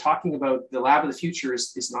they were talking about the lab of the future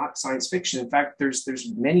is not science fiction. In fact,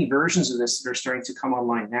 there's many versions of this that are starting to come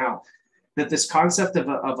online now. That this concept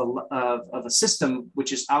of a system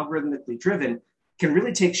which is algorithmically driven can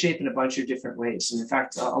really take shape in a bunch of different ways. And in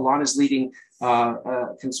fact, Alana is leading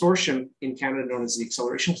a consortium in Canada known as the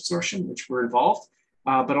Acceleration Consortium, which we're involved.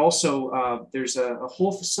 But also there's a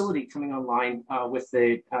whole facility coming online with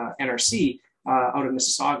the NRC out of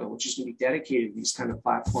Mississauga, which is going to be dedicated to these kind of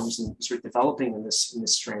platforms and sort of developing in this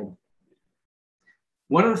strain.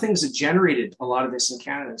 One of the things that generated a lot of this in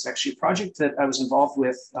Canada is actually a project that I was involved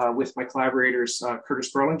with my collaborators,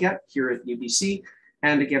 Curtis Burlingame here at UBC,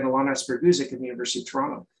 and again, Alana Asper-Guzik at the University of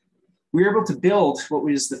Toronto. We were able to build what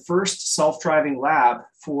was the first self-driving lab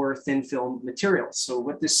for thin film materials. So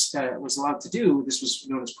what this was allowed to do, this was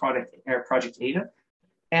known as Project Ada,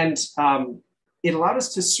 and it allowed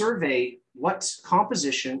us to survey what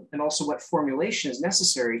composition and also what formulation is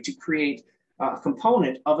necessary to create a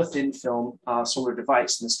component of a thin film solar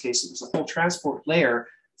device. In this case, it was a whole transport layer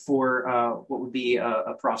for what would be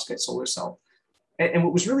a perovskite solar cell. And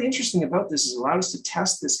what was really interesting about this is it allowed us to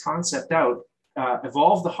test this concept out,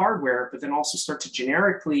 evolve the hardware, but then also start to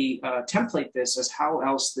generically template this as how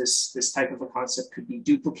else this type of a concept could be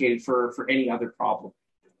duplicated for any other problem.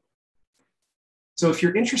 So if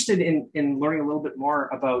you're interested in learning a little bit more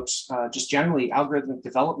about just generally algorithmic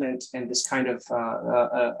development and this kind of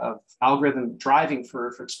algorithm driving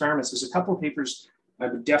for experiments, there's a couple of papers I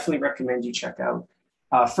would definitely recommend you check out.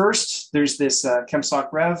 First, there's this ChemSoc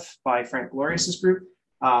Rev by Frank Glorious' group,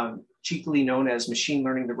 cheekily known as Machine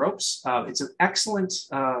Learning the Ropes. It's an excellent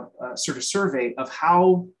sort of survey of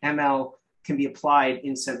how ML can be applied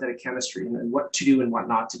in synthetic chemistry and what to do and what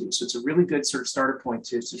not to do. So it's a really good sort of starter point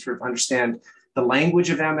to sort of understand the language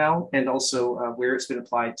of ML and also where it's been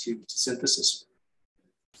applied to synthesis.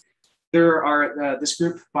 There are this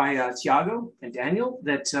group by Tiago and Daniel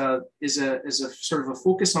that is a sort of a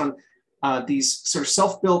focus on these sort of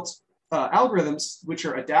self-built algorithms which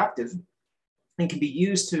are adaptive and can be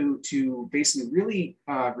used to basically really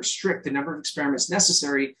restrict the number of experiments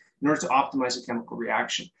necessary in order to optimize a chemical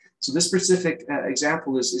reaction. So this specific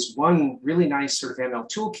example is one really nice sort of ML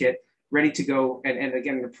toolkit ready to go, and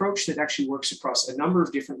again, an approach that actually works across a number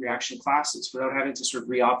of different reaction classes without having to sort of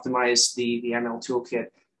re-optimize the ML toolkit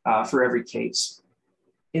for every case.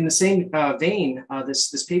 In the same vein,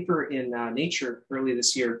 this paper in Nature early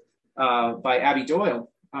this year by Abby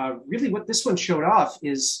Doyle, really what this one showed off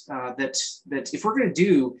is that if we're going to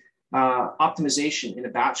do optimization in a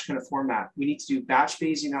batch kind of format, we need to do batch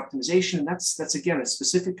Bayesian optimization, and that's again a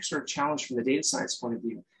specific sort of challenge from the data science point of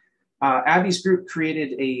view. Abby's group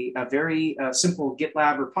created a very simple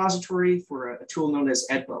GitLab repository for a tool known as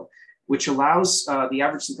EDBO, which allows the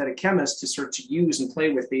average synthetic chemist to start to use and play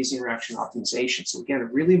with Bayesian reaction optimization. So again, a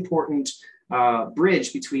really important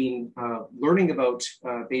bridge between learning about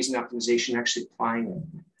Bayesian optimization and actually applying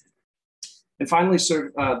it. And finally,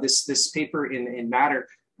 sort of this paper in Matter,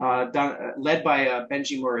 led by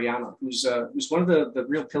Benji Moriyama, who's one of the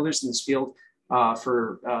real pillars in this field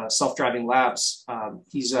for self-driving labs.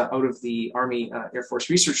 He's out of the Army Air Force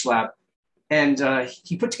Research Lab. And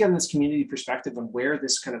he put together this community perspective on where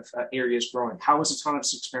this kind of area is growing. How is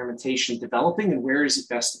autonomous experimentation developing and where is it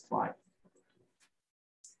best applied?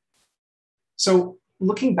 So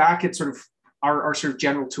looking back at sort of our sort of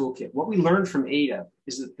general toolkit, what we learned from Ada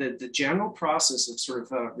is that the general process of sort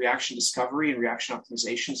of reaction discovery and reaction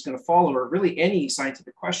optimization is going to follow, or really any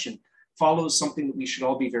scientific question follows something that we should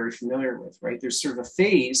all be very familiar with, right? There's sort of a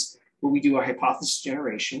phase where we do a hypothesis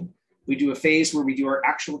generation. We do a phase where we do our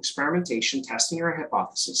actual experimentation, testing our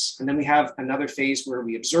hypothesis. And then we have another phase where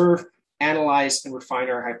we observe, analyze, and refine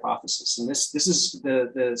our hypothesis. And this is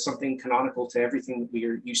the something canonical to everything that we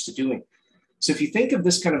are used to doing. So if you think of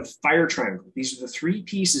this kind of fire triangle, these are the three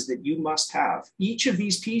pieces that you must have. Each of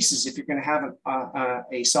these pieces, if you're going to have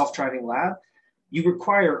a self-driving lab, you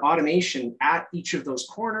require automation at each of those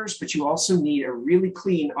corners, but you also need a really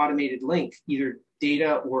clean automated link, either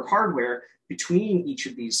data or hardware, between each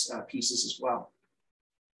of these pieces as well.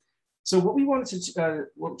 So what we wanted to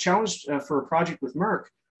challenge for a project with Merck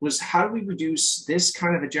was, how do we reduce this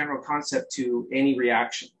kind of a general concept to any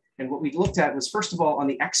reaction? And what we looked at was, first of all, on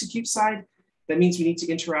the execute side, that means we need to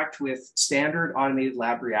interact with standard automated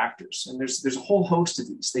lab reactors. And there's a whole host of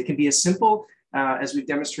these. They can be as simple as we've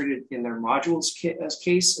demonstrated in their modules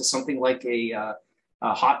case, as something like a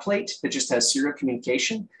hot plate that just has serial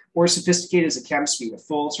communication, or as sophisticated as a chemistry, a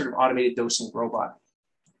full sort of automated dosing robot.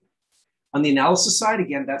 On the analysis side,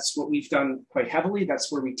 again, that's what we've done quite heavily.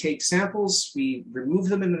 That's where we take samples, we remove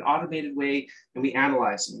them in an automated way, and we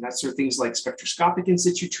analyze them. And that's sort of things like spectroscopic in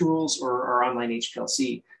situ tools or our online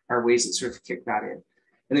HPLC are ways that sort of kick that in.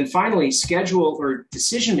 And then finally, schedule or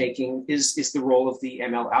decision-making is the role of the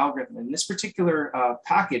ML algorithm. In this particular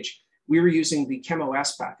package, we were using the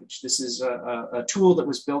ChemOS package. This is a tool that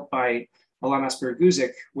was built by Alam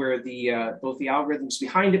Asper-Guzik, where both the algorithms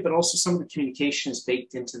behind it, but also some of the communication is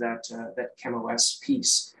baked into that ChemOS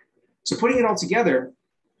piece. So putting it all together,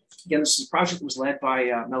 again, this is a project that was led by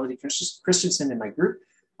Melody Christensen in my group.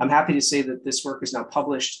 I'm happy to say that this work is now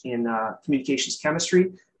published in Communications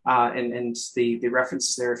Chemistry, and the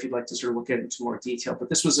references there if you'd like to sort of look at it into more detail. But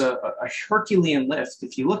this was a Herculean lift.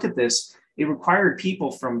 If you look at this, it required people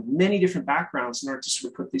from many different backgrounds in order to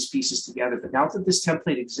sort of put these pieces together. But now that this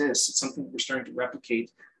template exists, it's something that we're starting to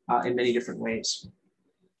replicate in many different ways.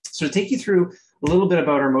 So to take you through a little bit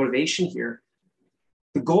about our motivation here,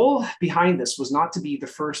 the goal behind this was not to be the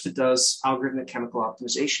first that does algorithmic chemical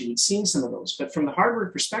optimization. We'd seen some of those, but from the hardware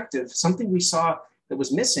perspective, something we saw that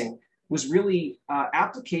was missing was really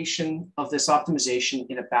application of this optimization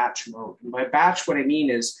in a batch mode. And by batch, what I mean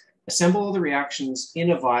is assemble all the reactions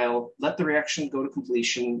in a vial, let the reaction go to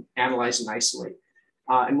completion, analyze and isolate.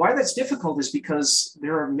 And why that's difficult is because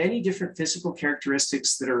there are many different physical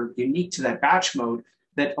characteristics that are unique to that batch mode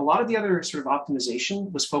that a lot of the other sort of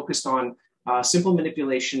optimization was focused on simple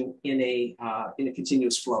manipulation in a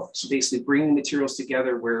continuous flow. So basically bringing materials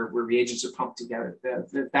together where reagents are pumped together.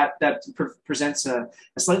 That presents a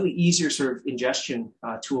slightly easier sort of ingestion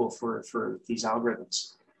tool for these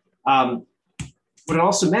algorithms. What it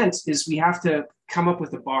also meant is we have to come up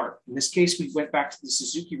with a bar. In this case, we went back to the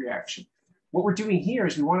Suzuki reaction. What we're doing here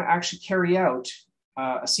is we want to actually carry out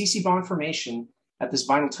a CC bond formation at this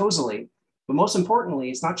vinyl tosylate. But most importantly,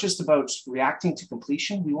 it's not just about reacting to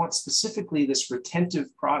completion. We want specifically this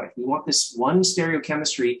retentive product. We want this one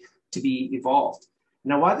stereochemistry to be evolved.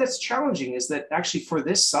 Now, why that's challenging is that actually for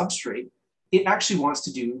this substrate, it actually wants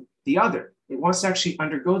to do the other. It wants to actually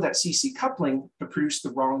undergo that CC coupling to produce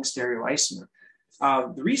the wrong stereoisomer.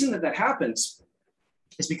 The reason that happens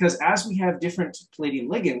is because as we have different palladium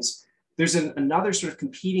ligands, there's another sort of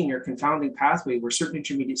competing or confounding pathway where certain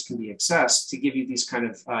intermediates can be accessed to give you these kind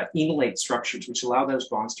of enolate structures, which allow those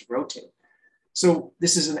bonds to rotate. So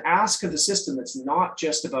this is an ask of the system that's not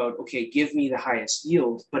just about, okay, give me the highest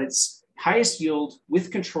yield, but it's highest yield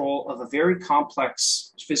with control of a very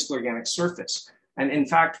complex physical organic surface. And in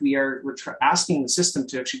fact, we're asking the system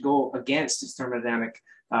to actually go against its thermodynamic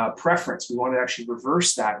preference. We want to actually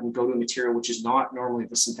reverse that and go to a material which is not normally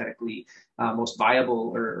the synthetically most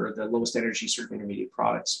viable or the lowest energy sort of intermediate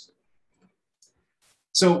products.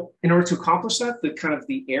 So in order to accomplish that,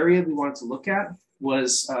 the area we wanted to look at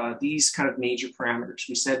was these kind of major parameters.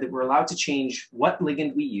 We said that we're allowed to change what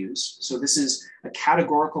ligand we use. So this is a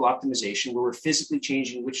categorical optimization where we're physically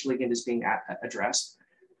changing which ligand is being addressed.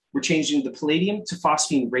 We're changing the palladium to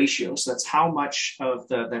phosphine ratio. So that's how much of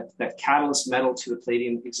that catalyst metal to the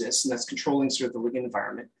palladium exists, and that's controlling sort of the ligand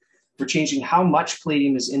environment. We're changing how much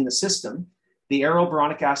palladium is in the system, the aryl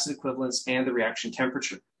boronic acid equivalence, and the reaction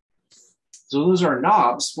temperature. So those are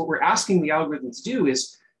knobs. What we're asking the algorithm to do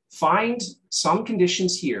is find some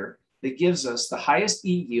conditions here that gives us the highest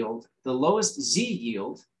E yield, the lowest Z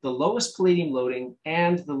yield, the lowest palladium loading,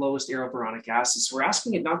 and the lowest aryl boronic acid. So we're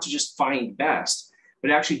asking it not to just find best, but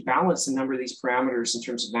actually balance a number of these parameters in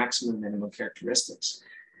terms of maximum and minimum characteristics.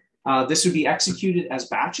 This would be executed as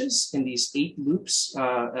batches in these 8 loops,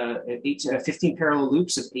 15 parallel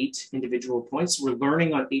loops of 8 individual points. We're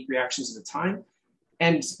learning on 8 reactions at a time.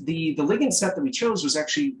 And the ligand set that we chose was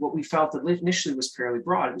actually what we felt that initially was fairly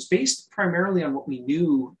broad. It was based primarily on what we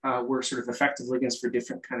knew were sort of effective ligands for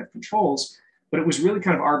different kind of controls, but it was really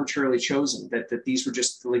kind of arbitrarily chosen that these were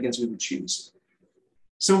just the ligands we would choose.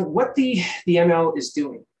 So what the ML is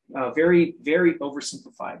doing, very, very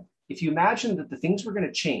oversimplified. If you imagine that the things we're going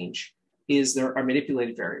to change is there are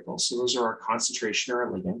manipulated variables. So those are our concentration or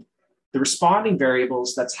our ligand. The responding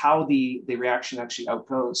variables, that's how the reaction actually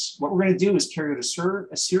outgoes. What we're going to do is carry out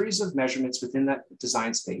a series of measurements within that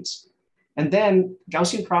design space. And then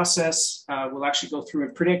Gaussian process will actually go through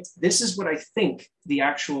and predict, this is what I think the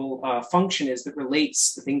actual function is that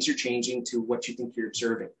relates the things you're changing to what you think you're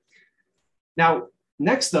observing. Now,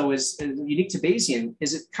 next though is unique to Bayesian,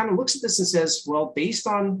 is it kind of looks at this and says, well, based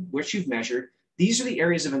on what you've measured, these are the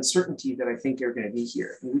areas of uncertainty that I think are going to be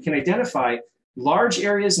here. And we can identify large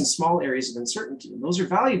areas and small areas of uncertainty. And those are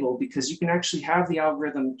valuable because you can actually have the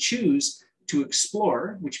algorithm choose to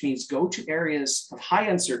explore, which means go to areas of high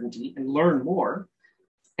uncertainty and learn more.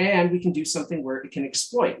 And we can do something where it can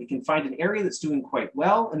exploit. We can find an area that's doing quite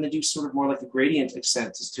well and then do sort of more like a gradient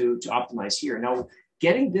extent to optimize here. Now,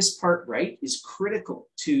 getting this part right is critical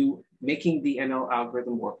to making the ML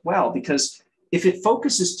algorithm work well, because if it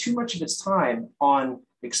focuses too much of its time on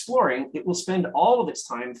exploring, it will spend all of its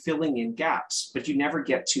time filling in gaps, but you never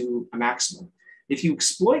get to a maximum. If you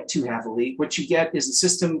exploit too heavily, what you get is the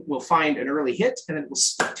system will find an early hit and then it will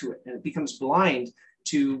stick to it and it becomes blind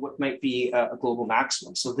to what might be a global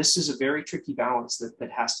maximum. So this is a very tricky balance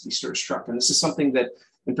that has to be sort of struck. And this is something that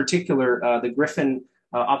in particular, the Griffin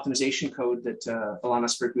optimization code that Alana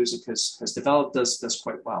Sperguzik has developed does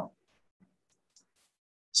quite well.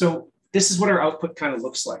 So this is what our output kind of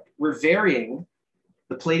looks like. We're varying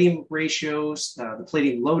the palladium ratios, the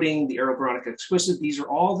palladium loading, the aerobarometric exquisite. These are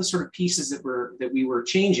all the sort of pieces that we were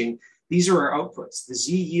changing. These are our outputs, the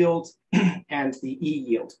Z yield and the E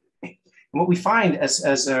yield. And what we find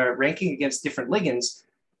as ranking against different ligands,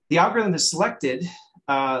 the algorithm has selected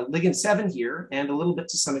ligand 7 here and a little bit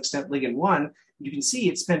to some extent ligand 1. You can see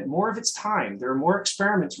it spent more of its time. There are more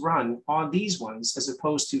experiments run on these ones as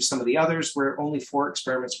opposed to some of the others where only 4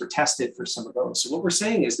 experiments were tested for some of those. So what we're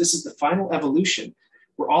saying is this is the final evolution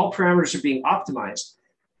where all parameters are being optimized.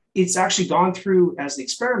 It's actually gone through as the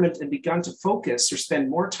experiment and begun to focus or spend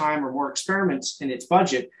more time or more experiments in its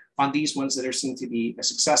budget on these ones that are seen to be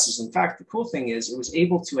successes. In fact, the cool thing is it was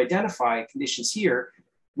able to identify conditions here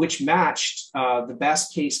which matched the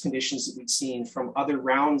best case conditions that we'd seen from other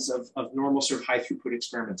rounds of normal sort of high throughput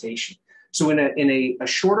experimentation. So in a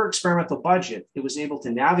shorter experimental budget, it was able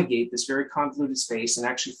to navigate this very convoluted space and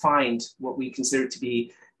actually find what we consider to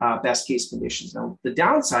be best case conditions. Now, the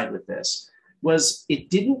downside with this was it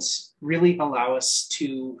didn't really allow us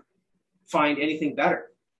to find anything better.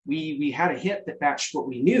 We had a hit that matched what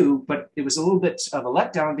we knew, but it was a little bit of a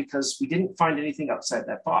letdown because we didn't find anything outside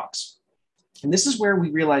that box. And this is where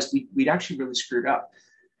we realized we'd actually really screwed up.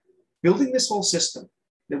 Building this whole system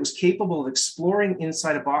that was capable of exploring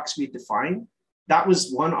inside a box we had defined, that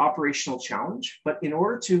was one operational challenge. But in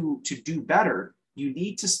order to do better, you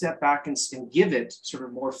need to step back and give it sort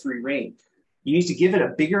of more free rein. You need to give it a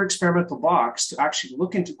bigger experimental box to actually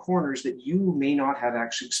look into corners that you may not have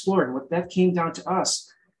actually explored. And what that came down to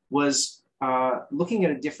us was looking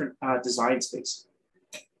at a different design space.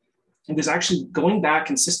 It was actually going back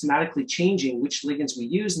and systematically changing which ligands we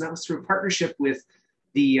use, and that was through a partnership with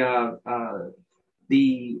the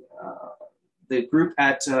group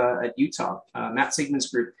at Utah, Matt Sigman's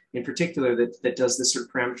group in particular, that does this sort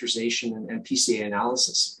of parameterization and PCA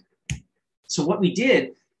analysis. So what we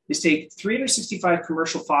did is take 365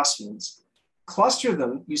 commercial phosphines, cluster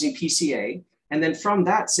them using PCA, and then from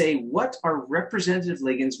that say, what are representative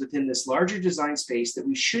ligands within this larger design space that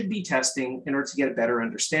we should be testing in order to get a better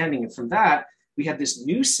understanding? And from that, we had this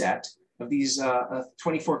new set of these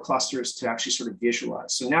 24 clusters to actually sort of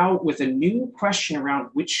visualize. So now with a new question around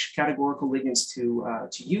which categorical ligands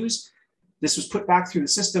to use, this was put back through the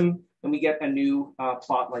system and we get a new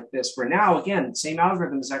plot like this, where now, again, same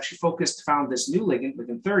algorithm is actually found this new ligand,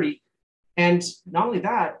 ligand 30. And not only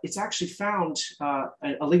that, it's actually found a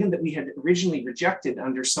ligand that we had originally rejected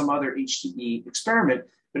under some other HTE experiment,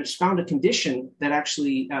 but it's found a condition that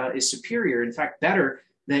actually is superior, in fact, better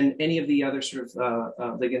than any of the other sort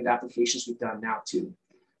of ligand applications we've done now too.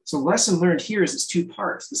 So lesson learned here is it's 2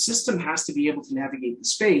 parts. The system has to be able to navigate the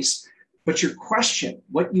space, but your question,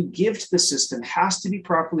 what you give to the system, has to be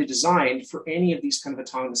properly designed for any of these kind of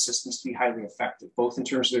autonomous systems to be highly effective, both in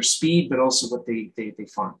terms of their speed, but also what they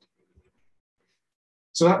find.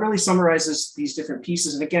 So that really summarizes these different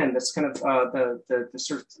pieces. And again, that's kind of the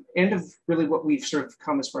sort of end of really what we've sort of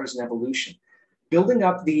come as far as an evolution. Building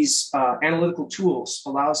up these analytical tools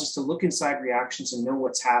allows us to look inside reactions and know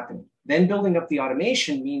what's happening. Then building up the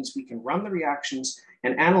automation means we can run the reactions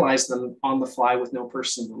and analyze them on the fly with no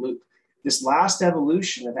person in the loop. This last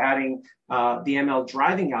evolution of adding the ML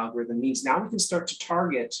driving algorithm means now we can start to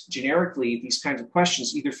target generically these kinds of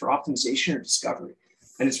questions, either for optimization or discovery.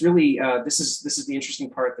 And it's really, this is the interesting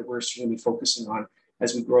part that we're going to be focusing on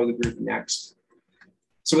as we grow the group next.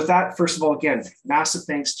 So with that, first of all, again, massive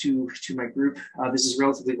thanks to my group. This is a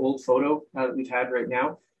relatively old photo that we've had right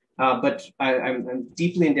now, but I'm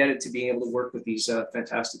deeply indebted to being able to work with these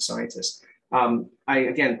fantastic scientists. I,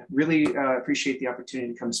 again, really appreciate the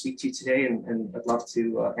opportunity to come speak to you today, and I'd love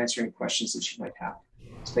to answer any questions that you might have.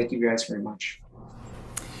 So thank you guys very much.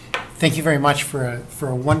 Thank you very much for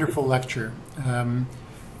a wonderful lecture.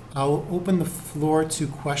 I'll open the floor to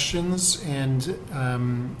questions and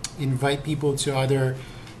invite people to either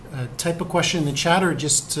type a question in the chat or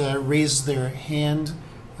just raise their hand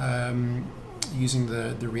using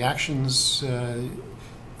the reactions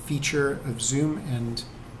feature of Zoom and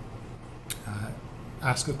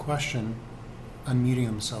ask a question, unmuting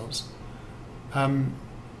themselves. I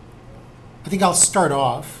think I'll start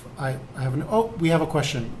off. We have a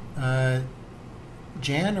question.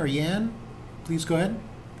 Jan or Yan, please go ahead.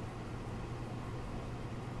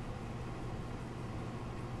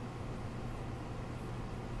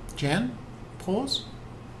 Jan, pause.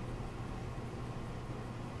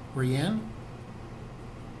 Or Yan?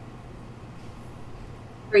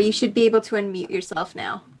 Or you should be able to unmute yourself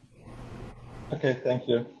now. Okay, thank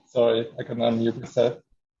you. Sorry, I couldn't unmute myself.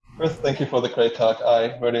 First, thank you for the great talk.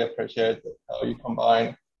 I really appreciate how you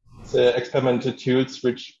combine the experimental tools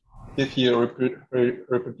which give you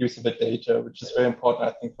reproducible data, which is very important,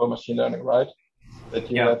 I think, for machine learning, right?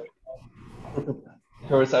 That you have,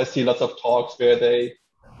 because I see lots of talks where they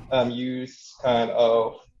use kind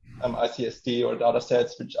of ICSD or data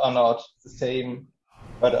sets which are not the same,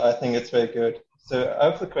 but I think it's very good. So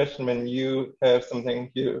I have a question: when you have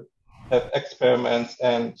something, you have experiments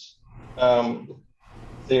and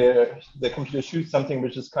the computer shoots something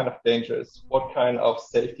which is kind of dangerous, what kind of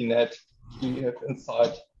safety net do you have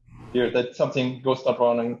inside here that something goes not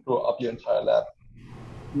wrong and blow up your entire lab?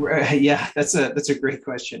 Yeah, that's a great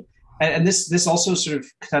question. And this also sort of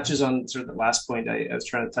touches on sort of the last point I was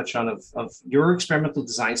trying to touch on of your experimental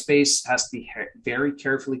design space has to be very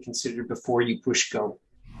carefully considered before you push go.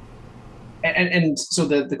 And so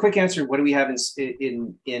the quick answer, what do we have in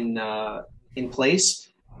place?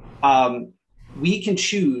 We can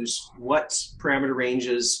choose what parameter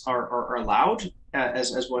ranges are allowed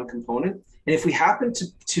as one component. And if we happen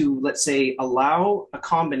to let's say allow a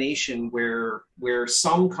combination where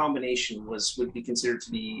some combination would be considered to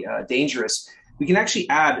be dangerous, we can actually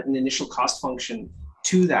add an initial cost function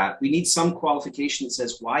to that. We need some qualification that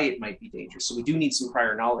says why it might be dangerous. So we do need some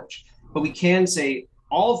prior knowledge, but we can say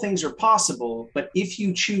all things are possible, but if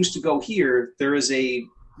you choose to go here, there is a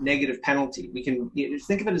negative penalty. We can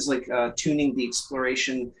think of it as like tuning the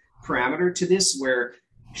exploration parameter to this, where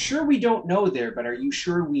sure, we don't know there, but are you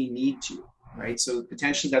sure we need to, right? So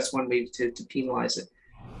potentially that's one way to penalize it.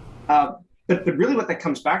 But really what that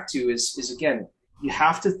comes back to is again, you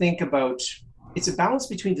have to think about, it's a balance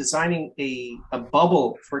between designing a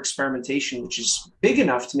bubble for experimentation, which is big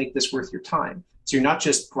enough to make this worth your time. So you're not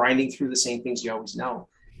just grinding through the same things you always know,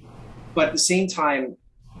 but at the same time,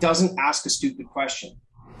 doesn't ask a stupid question.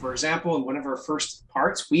 For example, in one of our first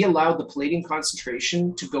parts, we allowed the palladium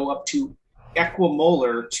concentration to go up to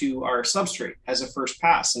equimolar to our substrate as a first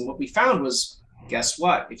pass. And what we found was, guess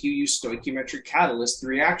what? If you use stoichiometric catalyst, the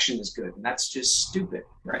reaction is good. And that's just stupid,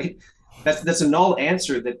 right? That's a null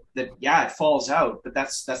answer that yeah, it falls out, but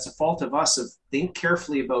that's the fault of us. Of think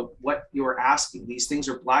carefully about what you're asking. These things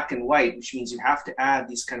are black and white, which means you have to add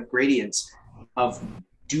these kind of gradients of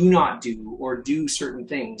do not do or do certain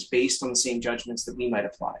things based on the same judgments that we might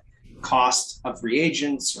apply. Cost of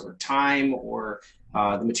reagents or time or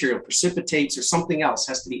the material precipitates or something else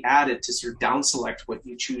has to be added to sort of down select what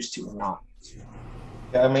you choose to or not.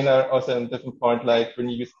 Yeah, I mean, also a different point, like when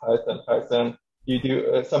you use Python, you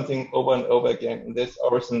do something over and over again, and there's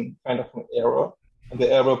always an kind of an error, and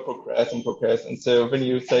the error progresses. And so when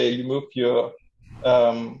you say you move your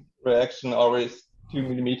reaction always 2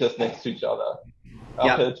 millimeters next to each other,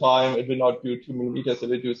 after a time it will not do 2 millimeters, it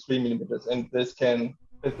will do 3 millimeters, and this can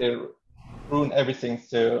ruin everything.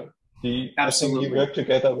 So I think you work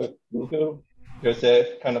together with Google because they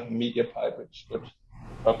have kind of a media pipe which would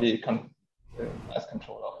probably has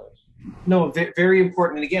control of it. No, very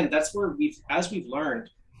important. And again, that's where as we've learned,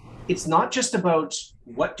 it's not just about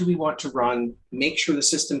what do we want to run, make sure the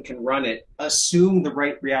system can run it, assume the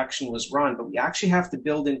right reaction was run, but we actually have to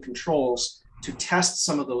build in controls to test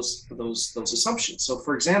some of those assumptions. So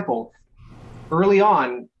for example, early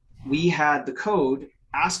on, we had the code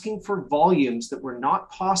asking for volumes that were not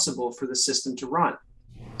possible for the system to run.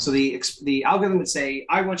 So the algorithm would say,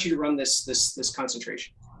 I want you to run this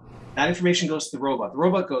concentration. That information goes to the robot. The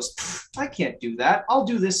robot goes, I can't do that. I'll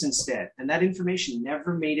do this instead. And that information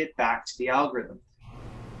never made it back to the algorithm.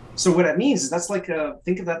 So what that means is that's like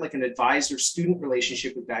think of that like an advisor-student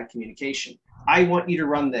relationship with bad communication. I want you to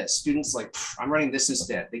run this. Students like, I'm running this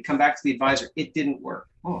instead. They come back to the advisor. It didn't work.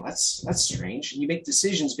 Oh, that's strange. And you make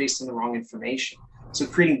decisions based on the wrong information. So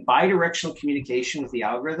creating bidirectional communication with the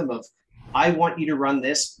algorithm of, I want you to run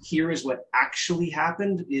this. Here is what actually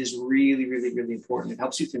happened is really, really, really important. It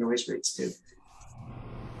helps you with the noise rates too.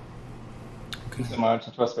 Thank you so much.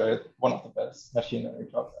 It was one of the best machine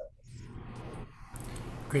learning talks.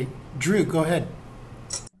 Great. Drew, go ahead.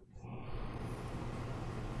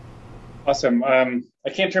 Awesome. I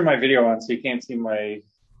can't turn my video on, so you can't see my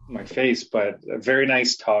face, but a very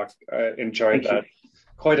nice talk. Enjoyed that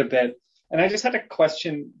quite a bit. And I just had a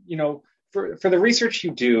question, you know, for the research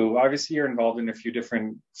you do, obviously you're involved in a few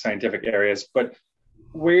different scientific areas, but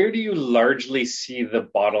where do you largely see the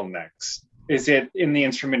bottlenecks? Is it in the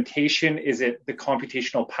instrumentation? Is it the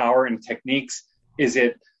computational power and techniques? Is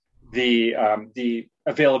it the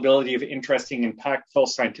availability of interesting, impactful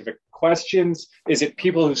scientific questions? Is it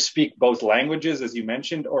people who speak both languages, as you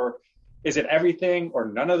mentioned, or is it everything or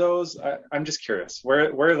none of those? I'm just curious. Where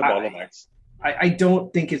are the bottlenecks? I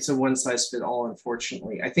don't think it's a one size fit all,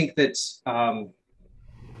 unfortunately. I think that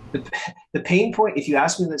the pain point, if you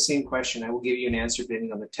ask me the same question, I will give you an answer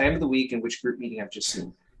depending on the time of the week and which group meeting I've just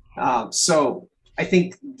seen. So I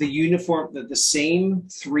think the same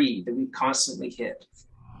three that we constantly hit.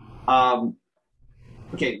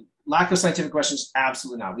 Okay, lack of scientific questions,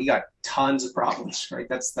 absolutely not. We got tons of problems, right?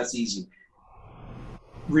 That's easy.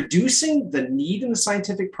 Reducing the need in the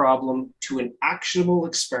scientific problem to an actionable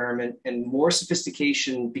experiment and more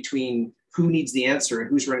sophistication between who needs the answer and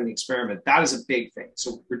who's running the experiment, that is a big thing.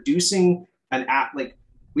 So reducing like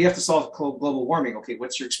we have to solve global warming. Okay,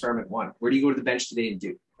 what's your experiment one? Where do you go to the bench today and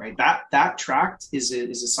do, right? That tract is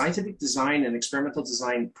a scientific design and experimental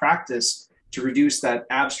design practice to reduce that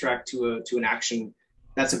abstract to an action.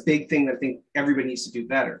 That's a big thing that I think everybody needs to do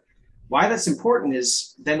better. Why that's important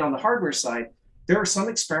is then on the hardware side, there are some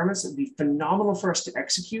experiments that would be phenomenal for us to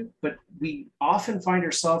execute, but we often find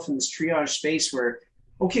ourselves in this triage space where,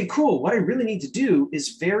 okay, cool, what I really need to do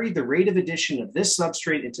is vary the rate of addition of this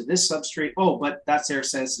substrate into this substrate. Oh, but that's air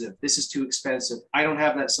sensitive. This is too expensive. I don't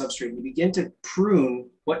have that substrate. You begin to prune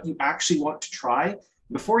what you actually want to try.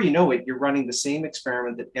 Before you know it, you're running the same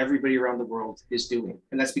experiment that everybody around the world is doing.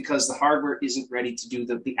 And that's because the hardware isn't ready to do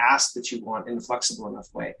the ask that you want in a flexible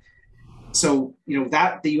enough way. So, you know,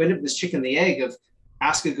 that you end up with this chicken and the egg of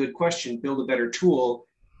ask a good question, build a better tool.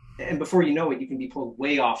 And before you know it, you can be pulled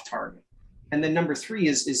way off target. And then number three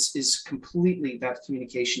is completely that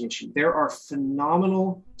communication issue. There are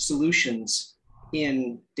phenomenal solutions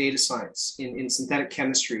in data science, in synthetic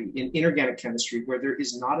chemistry, in inorganic chemistry, where there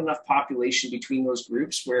is not enough population between those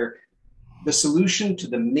groups, where the solution to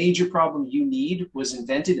the major problem you need was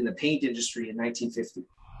invented in the paint industry in 1950,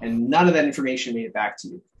 and none of that information made it back to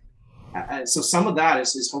you. So some of that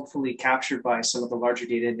is hopefully captured by some of the larger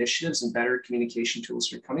data initiatives and better communication tools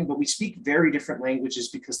that are coming, but we speak very different languages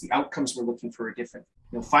because the outcomes we're looking for are different.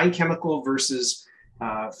 You know, fine chemical versus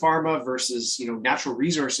pharma versus, you know, natural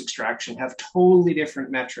resource extraction have totally different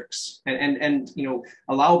metrics and you know,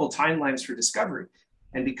 allowable timelines for discovery.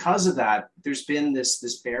 And because of that, there's been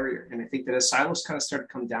this barrier. And I think that as silos kind of start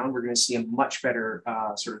to come down, we're going to see a much better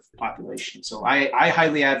sort of population. So I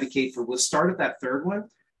highly advocate for, we'll start at that third one,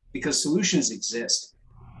 because solutions exist.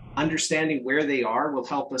 Understanding where they are will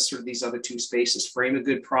help us sort of these other two spaces, frame a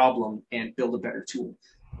good problem and build a better tool.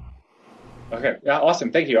 Okay, yeah,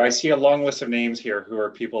 awesome, thank you. I see a long list of names here who are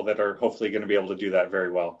people that are hopefully going to be able to do that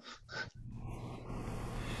very well.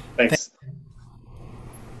 Thanks.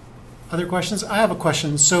 Other questions? I have a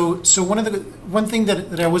question. So one thing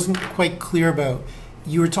that I wasn't quite clear about,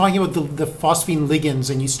 you were talking about the phosphine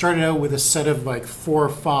ligands, and you started out with a set of like 4 or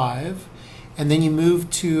 5, and then you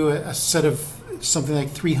moved to a set of something like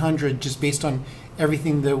 300 just based on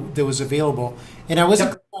everything that was available. And I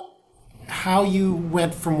wasn't clear how you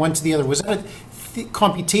went from one to the other. Was that a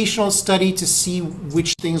computational study to see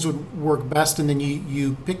which things would work best, and then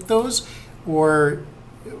you picked those? Or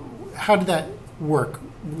how did that work?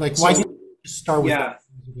 Like, why did you start with that?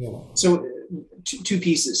 So two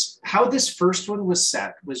pieces. How this first one was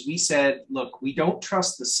set was, we said, look, we don't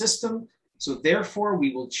trust the system, so therefore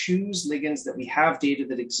we will choose ligands that we have data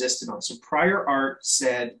that existed on. So prior art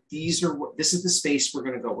said, this is the space we're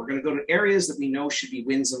going to go. We're going to go to areas that we know should be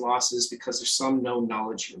wins and losses because there's some known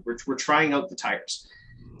knowledge here. We're trying out the tires.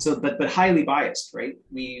 So, but highly biased, right?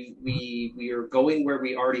 We are going where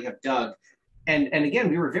we already have dug. And again,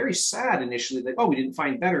 we were very sad initially, like, oh, we didn't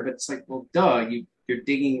find better, but it's like, well, duh, you're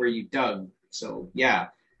digging where you dug. So yeah,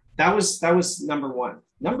 that was number one.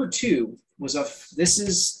 Number two was this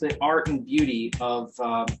is the art and beauty of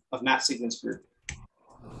Matt Sigmund's group.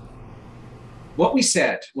 What we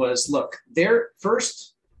said was, look,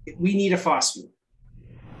 first we need a phosphine.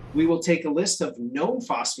 We will take a list of known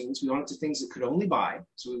phosphines. We wanted to things that could only buy.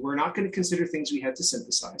 So we were not going to consider things we had to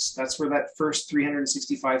synthesize. That's where that first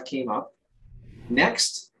 365 came up.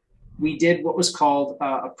 Next, we did what was called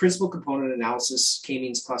a principal component analysis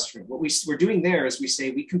k-means clustering. What we're doing there is we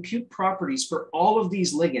say we compute properties for all of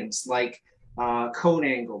these ligands, like cone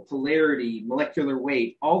angle, polarity, molecular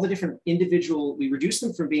weight, all the different individual, we reduce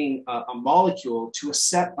them from being a molecule to a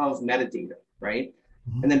set of metadata, right?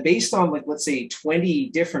 Mm-hmm. And then based on, like, let's say 20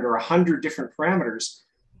 different or 100 different parameters,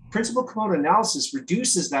 principal component analysis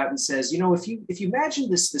reduces that and says, you know, if you imagine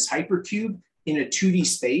this hypercube in a 2D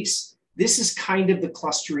space, this is kind of the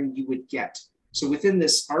clustering you would get. So within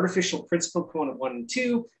this artificial principal component 1 and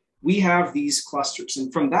 2, we have these clusters.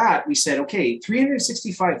 And from that, we said, okay,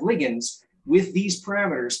 365 ligands with these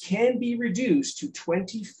parameters can be reduced to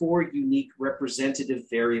 24 unique representative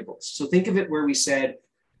variables. So think of it where we said,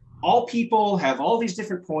 all people have all these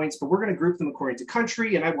different points, but we're going to group them according to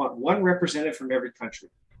country, and I want one representative from every country.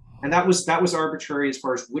 And that was arbitrary as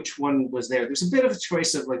far as which one was there. There's a bit of a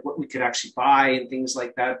choice of like what we could actually buy and things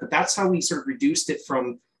like that, but that's how we sort of reduced it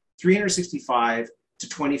from 365 to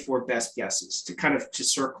 24 best guesses to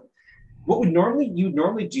circle. What you'd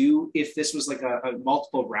normally do if this was like a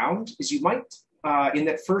multiple round is you might in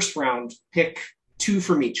that first round pick 2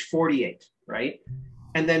 from each, 48, right?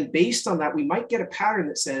 And then based on that, we might get a pattern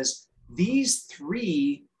that says these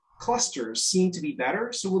 3 clusters seem to be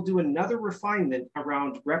better. So we'll do another refinement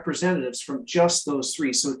around representatives from just those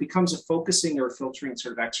 3. So it becomes a focusing or filtering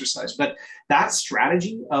sort of exercise. But that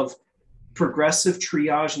strategy of progressive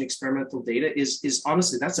triage and experimental data is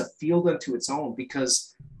honestly, that's a field unto its own,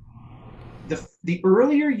 because the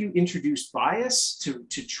earlier you introduce bias to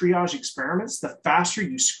triage experiments, the faster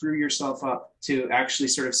you screw yourself up to actually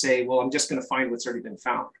sort of say, well, I'm just going to find what's already been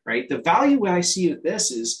found, right? The value I see with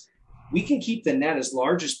this is we can keep the net as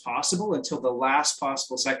large as possible until the last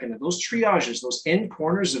possible second. And those triages, those end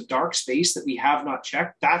corners of dark space that we have not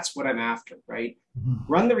checked, that's what I'm after, right?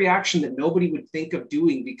 Mm-hmm. Run the reaction that nobody would think of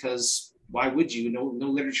doing, because why would you? No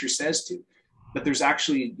literature says to. But there's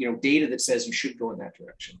actually, data that says you should go in that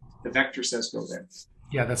direction. The vector says go there.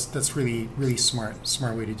 Yeah, that's really, really smart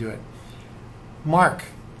way to do it. Mark,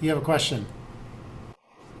 you have a question?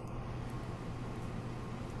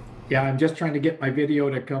 Yeah, I'm just trying to get my video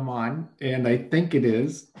to come on, and I think it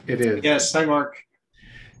is. It is. Yes, hi, Mark.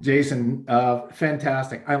 Jason,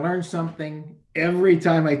 fantastic. I learned something every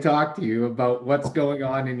time I talk to you about what's going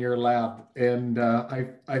on in your lab, and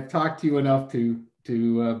I've talked to you enough to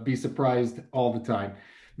be surprised all the time.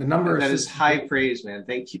 The number that is high praise, man.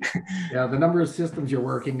 Thank you. Yeah, the number of systems you're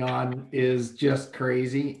working on is just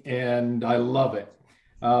crazy, and I love it.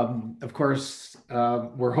 Of course,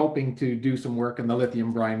 we're hoping to do some work in the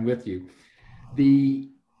lithium brine with you. The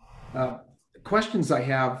questions I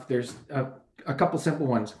have, there's a couple simple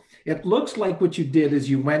ones. It looks like what you did is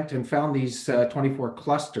you went and found these 24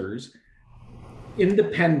 clusters,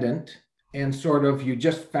 independent, and sort of you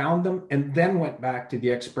just found them and then went back to the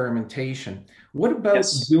experimentation. What about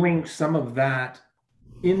doing some of that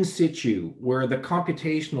in situ, where the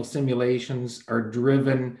computational simulations are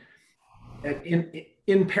driven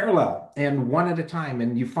in parallel and one at a time,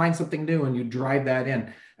 and you find something new and you drive that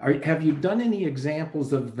in? Have you done any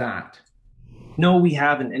examples of that? No, we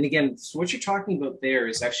haven't. And again, so what you're talking about there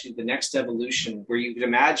is actually the next evolution, where you could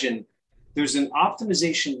imagine there's an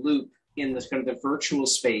optimization loop in this kind of the virtual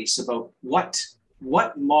space about what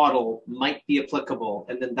model might be applicable,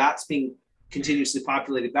 and then that's being continuously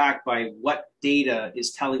populated back by what data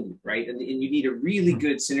is telling you, right? And you need a really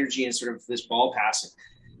good synergy and sort of this ball passing.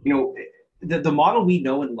 The model we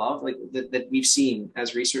know and love, like that we've seen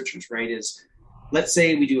as researchers, right, is, let's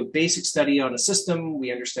say we do a basic study on a system,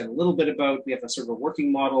 we understand a little bit about, we have a sort of a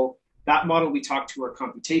working model. That model we talk to our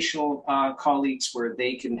computational colleagues, where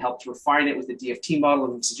they can help to refine it with the DFT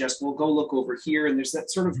model and suggest, well, go look over here. And there's that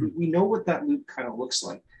sort of, we know what that loop kind of looks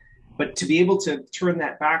like. But to be able to turn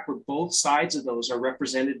that back where both sides of those are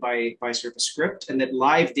represented by sort of a script, and that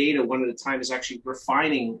live data one at a time is actually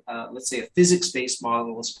refining, let's say, a physics-based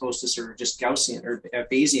model as opposed to sort of just Gaussian or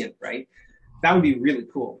Bayesian, right? That would be really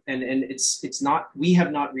cool. And it's not, we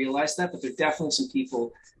have not realized that, but there are definitely some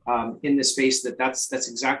people in this space that's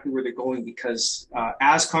exactly where they're going, because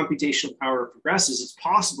as computational power progresses, it's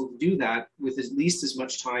possible to do that with at least as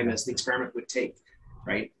much time as the experiment would take,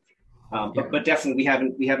 right? But definitely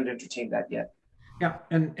we haven't entertained that yet. Yeah,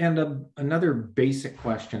 and another basic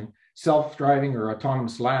question: self-driving or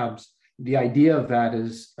autonomous labs. The idea of that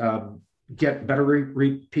is get better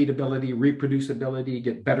repeatability, reproducibility,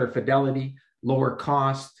 get better fidelity, lower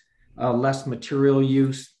cost, less material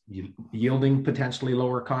use, yielding potentially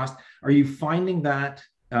lower cost. Are you finding that,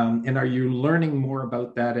 and are you learning more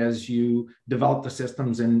about that as you develop the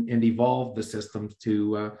systems and evolve the systems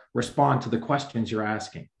to respond to the questions you're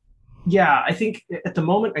asking? Yeah, I think at the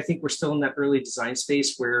moment, I think we're still in that early design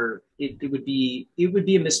space where it would be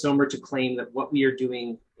a misnomer to claim that what we are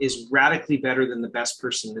doing is radically better than the best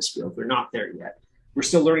person in this field. We're not there yet. We're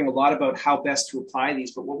still learning a lot about how best to apply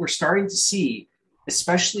these, but what we're starting to see,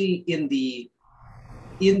 especially in the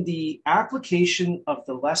application of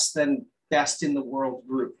the less than best in the world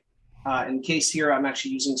group. In case here, I'm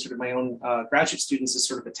actually using sort of my own graduate students as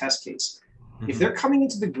sort of a test case. If they're coming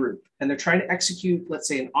into the group and they're trying to execute, let's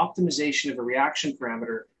say, an optimization of a reaction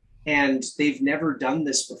parameter, and they've never done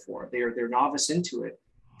this before, they're novice into it,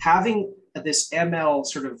 having this ML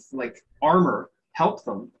sort of like armor help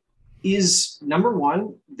them is, number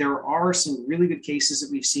one, there are some really good cases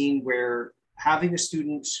that we've seen where having a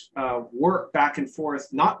student work back and forth,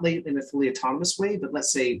 not late in a fully autonomous way, but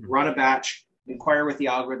let's say run a batch, inquire with the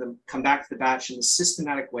algorithm, come back to the batch in a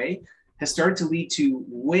systematic way, has started to lead to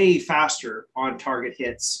way faster on target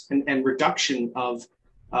hits and reduction of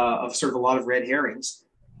sort of a lot of red herrings.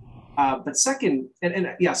 But second,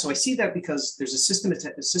 so I see that because there's a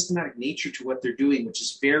systematic nature to what they're doing, which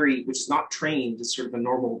is not trained as sort of a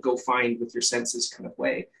normal go find with your senses kind of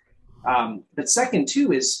way. But second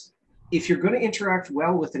too is, if you're going to interact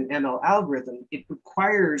well with an ML algorithm, it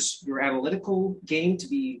requires your analytical game to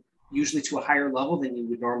be usually to a higher level than you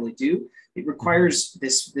would normally do. It requires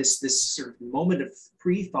this sort of moment of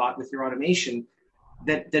pre-thought with your automation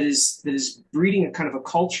that is breeding a kind of a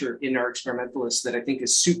culture in our experimentalists that I think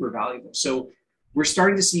is super valuable. So we're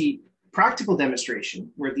starting to see practical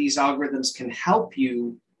demonstration where these algorithms can help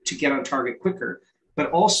you to get on target quicker, but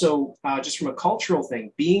also just from a cultural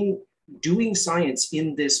thing, doing science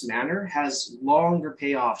in this manner has longer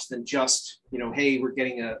payoffs than just, hey, we're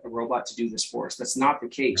getting a robot to do this for us. That's not the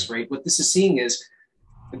case, right? What this is seeing is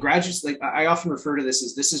the graduates, like I often refer to this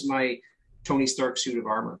as my Tony Stark suit of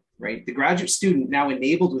armor, right? The graduate student now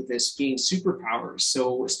enabled with this gains superpowers.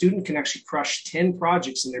 So a student can actually crush 10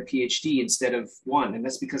 projects in their PhD instead of one. And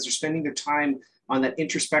that's because they're spending their time on that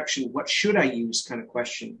introspection, what should I use kind of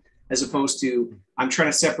question, as opposed to, I'm trying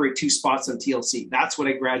to separate two spots on TLC. That's what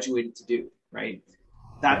I graduated to do, right?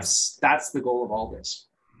 That's the goal of all this.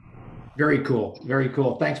 Very cool. Very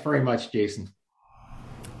cool. Thanks very much, Jason.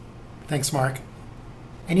 Thanks, Mark.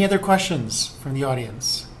 Any other questions from the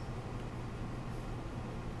audience?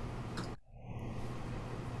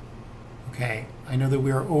 Okay, I know that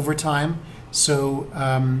we are over time, so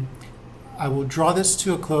I will draw this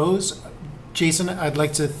to a close. Jason, I'd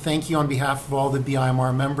like to thank you on behalf of all the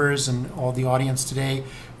BIMR members and all the audience today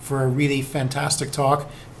for a really fantastic talk.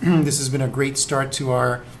 This has been a great start to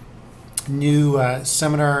our new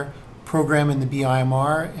seminar program in the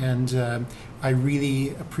BIMR, and I really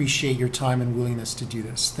appreciate your time and willingness to do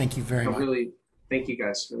this. Thank you very much. Really, thank you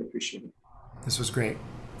guys. Really appreciate it. This was great.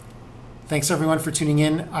 Thanks everyone for tuning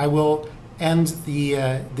in. I will end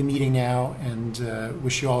the meeting now and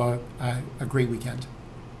wish you all a great weekend.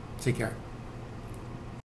 Take care.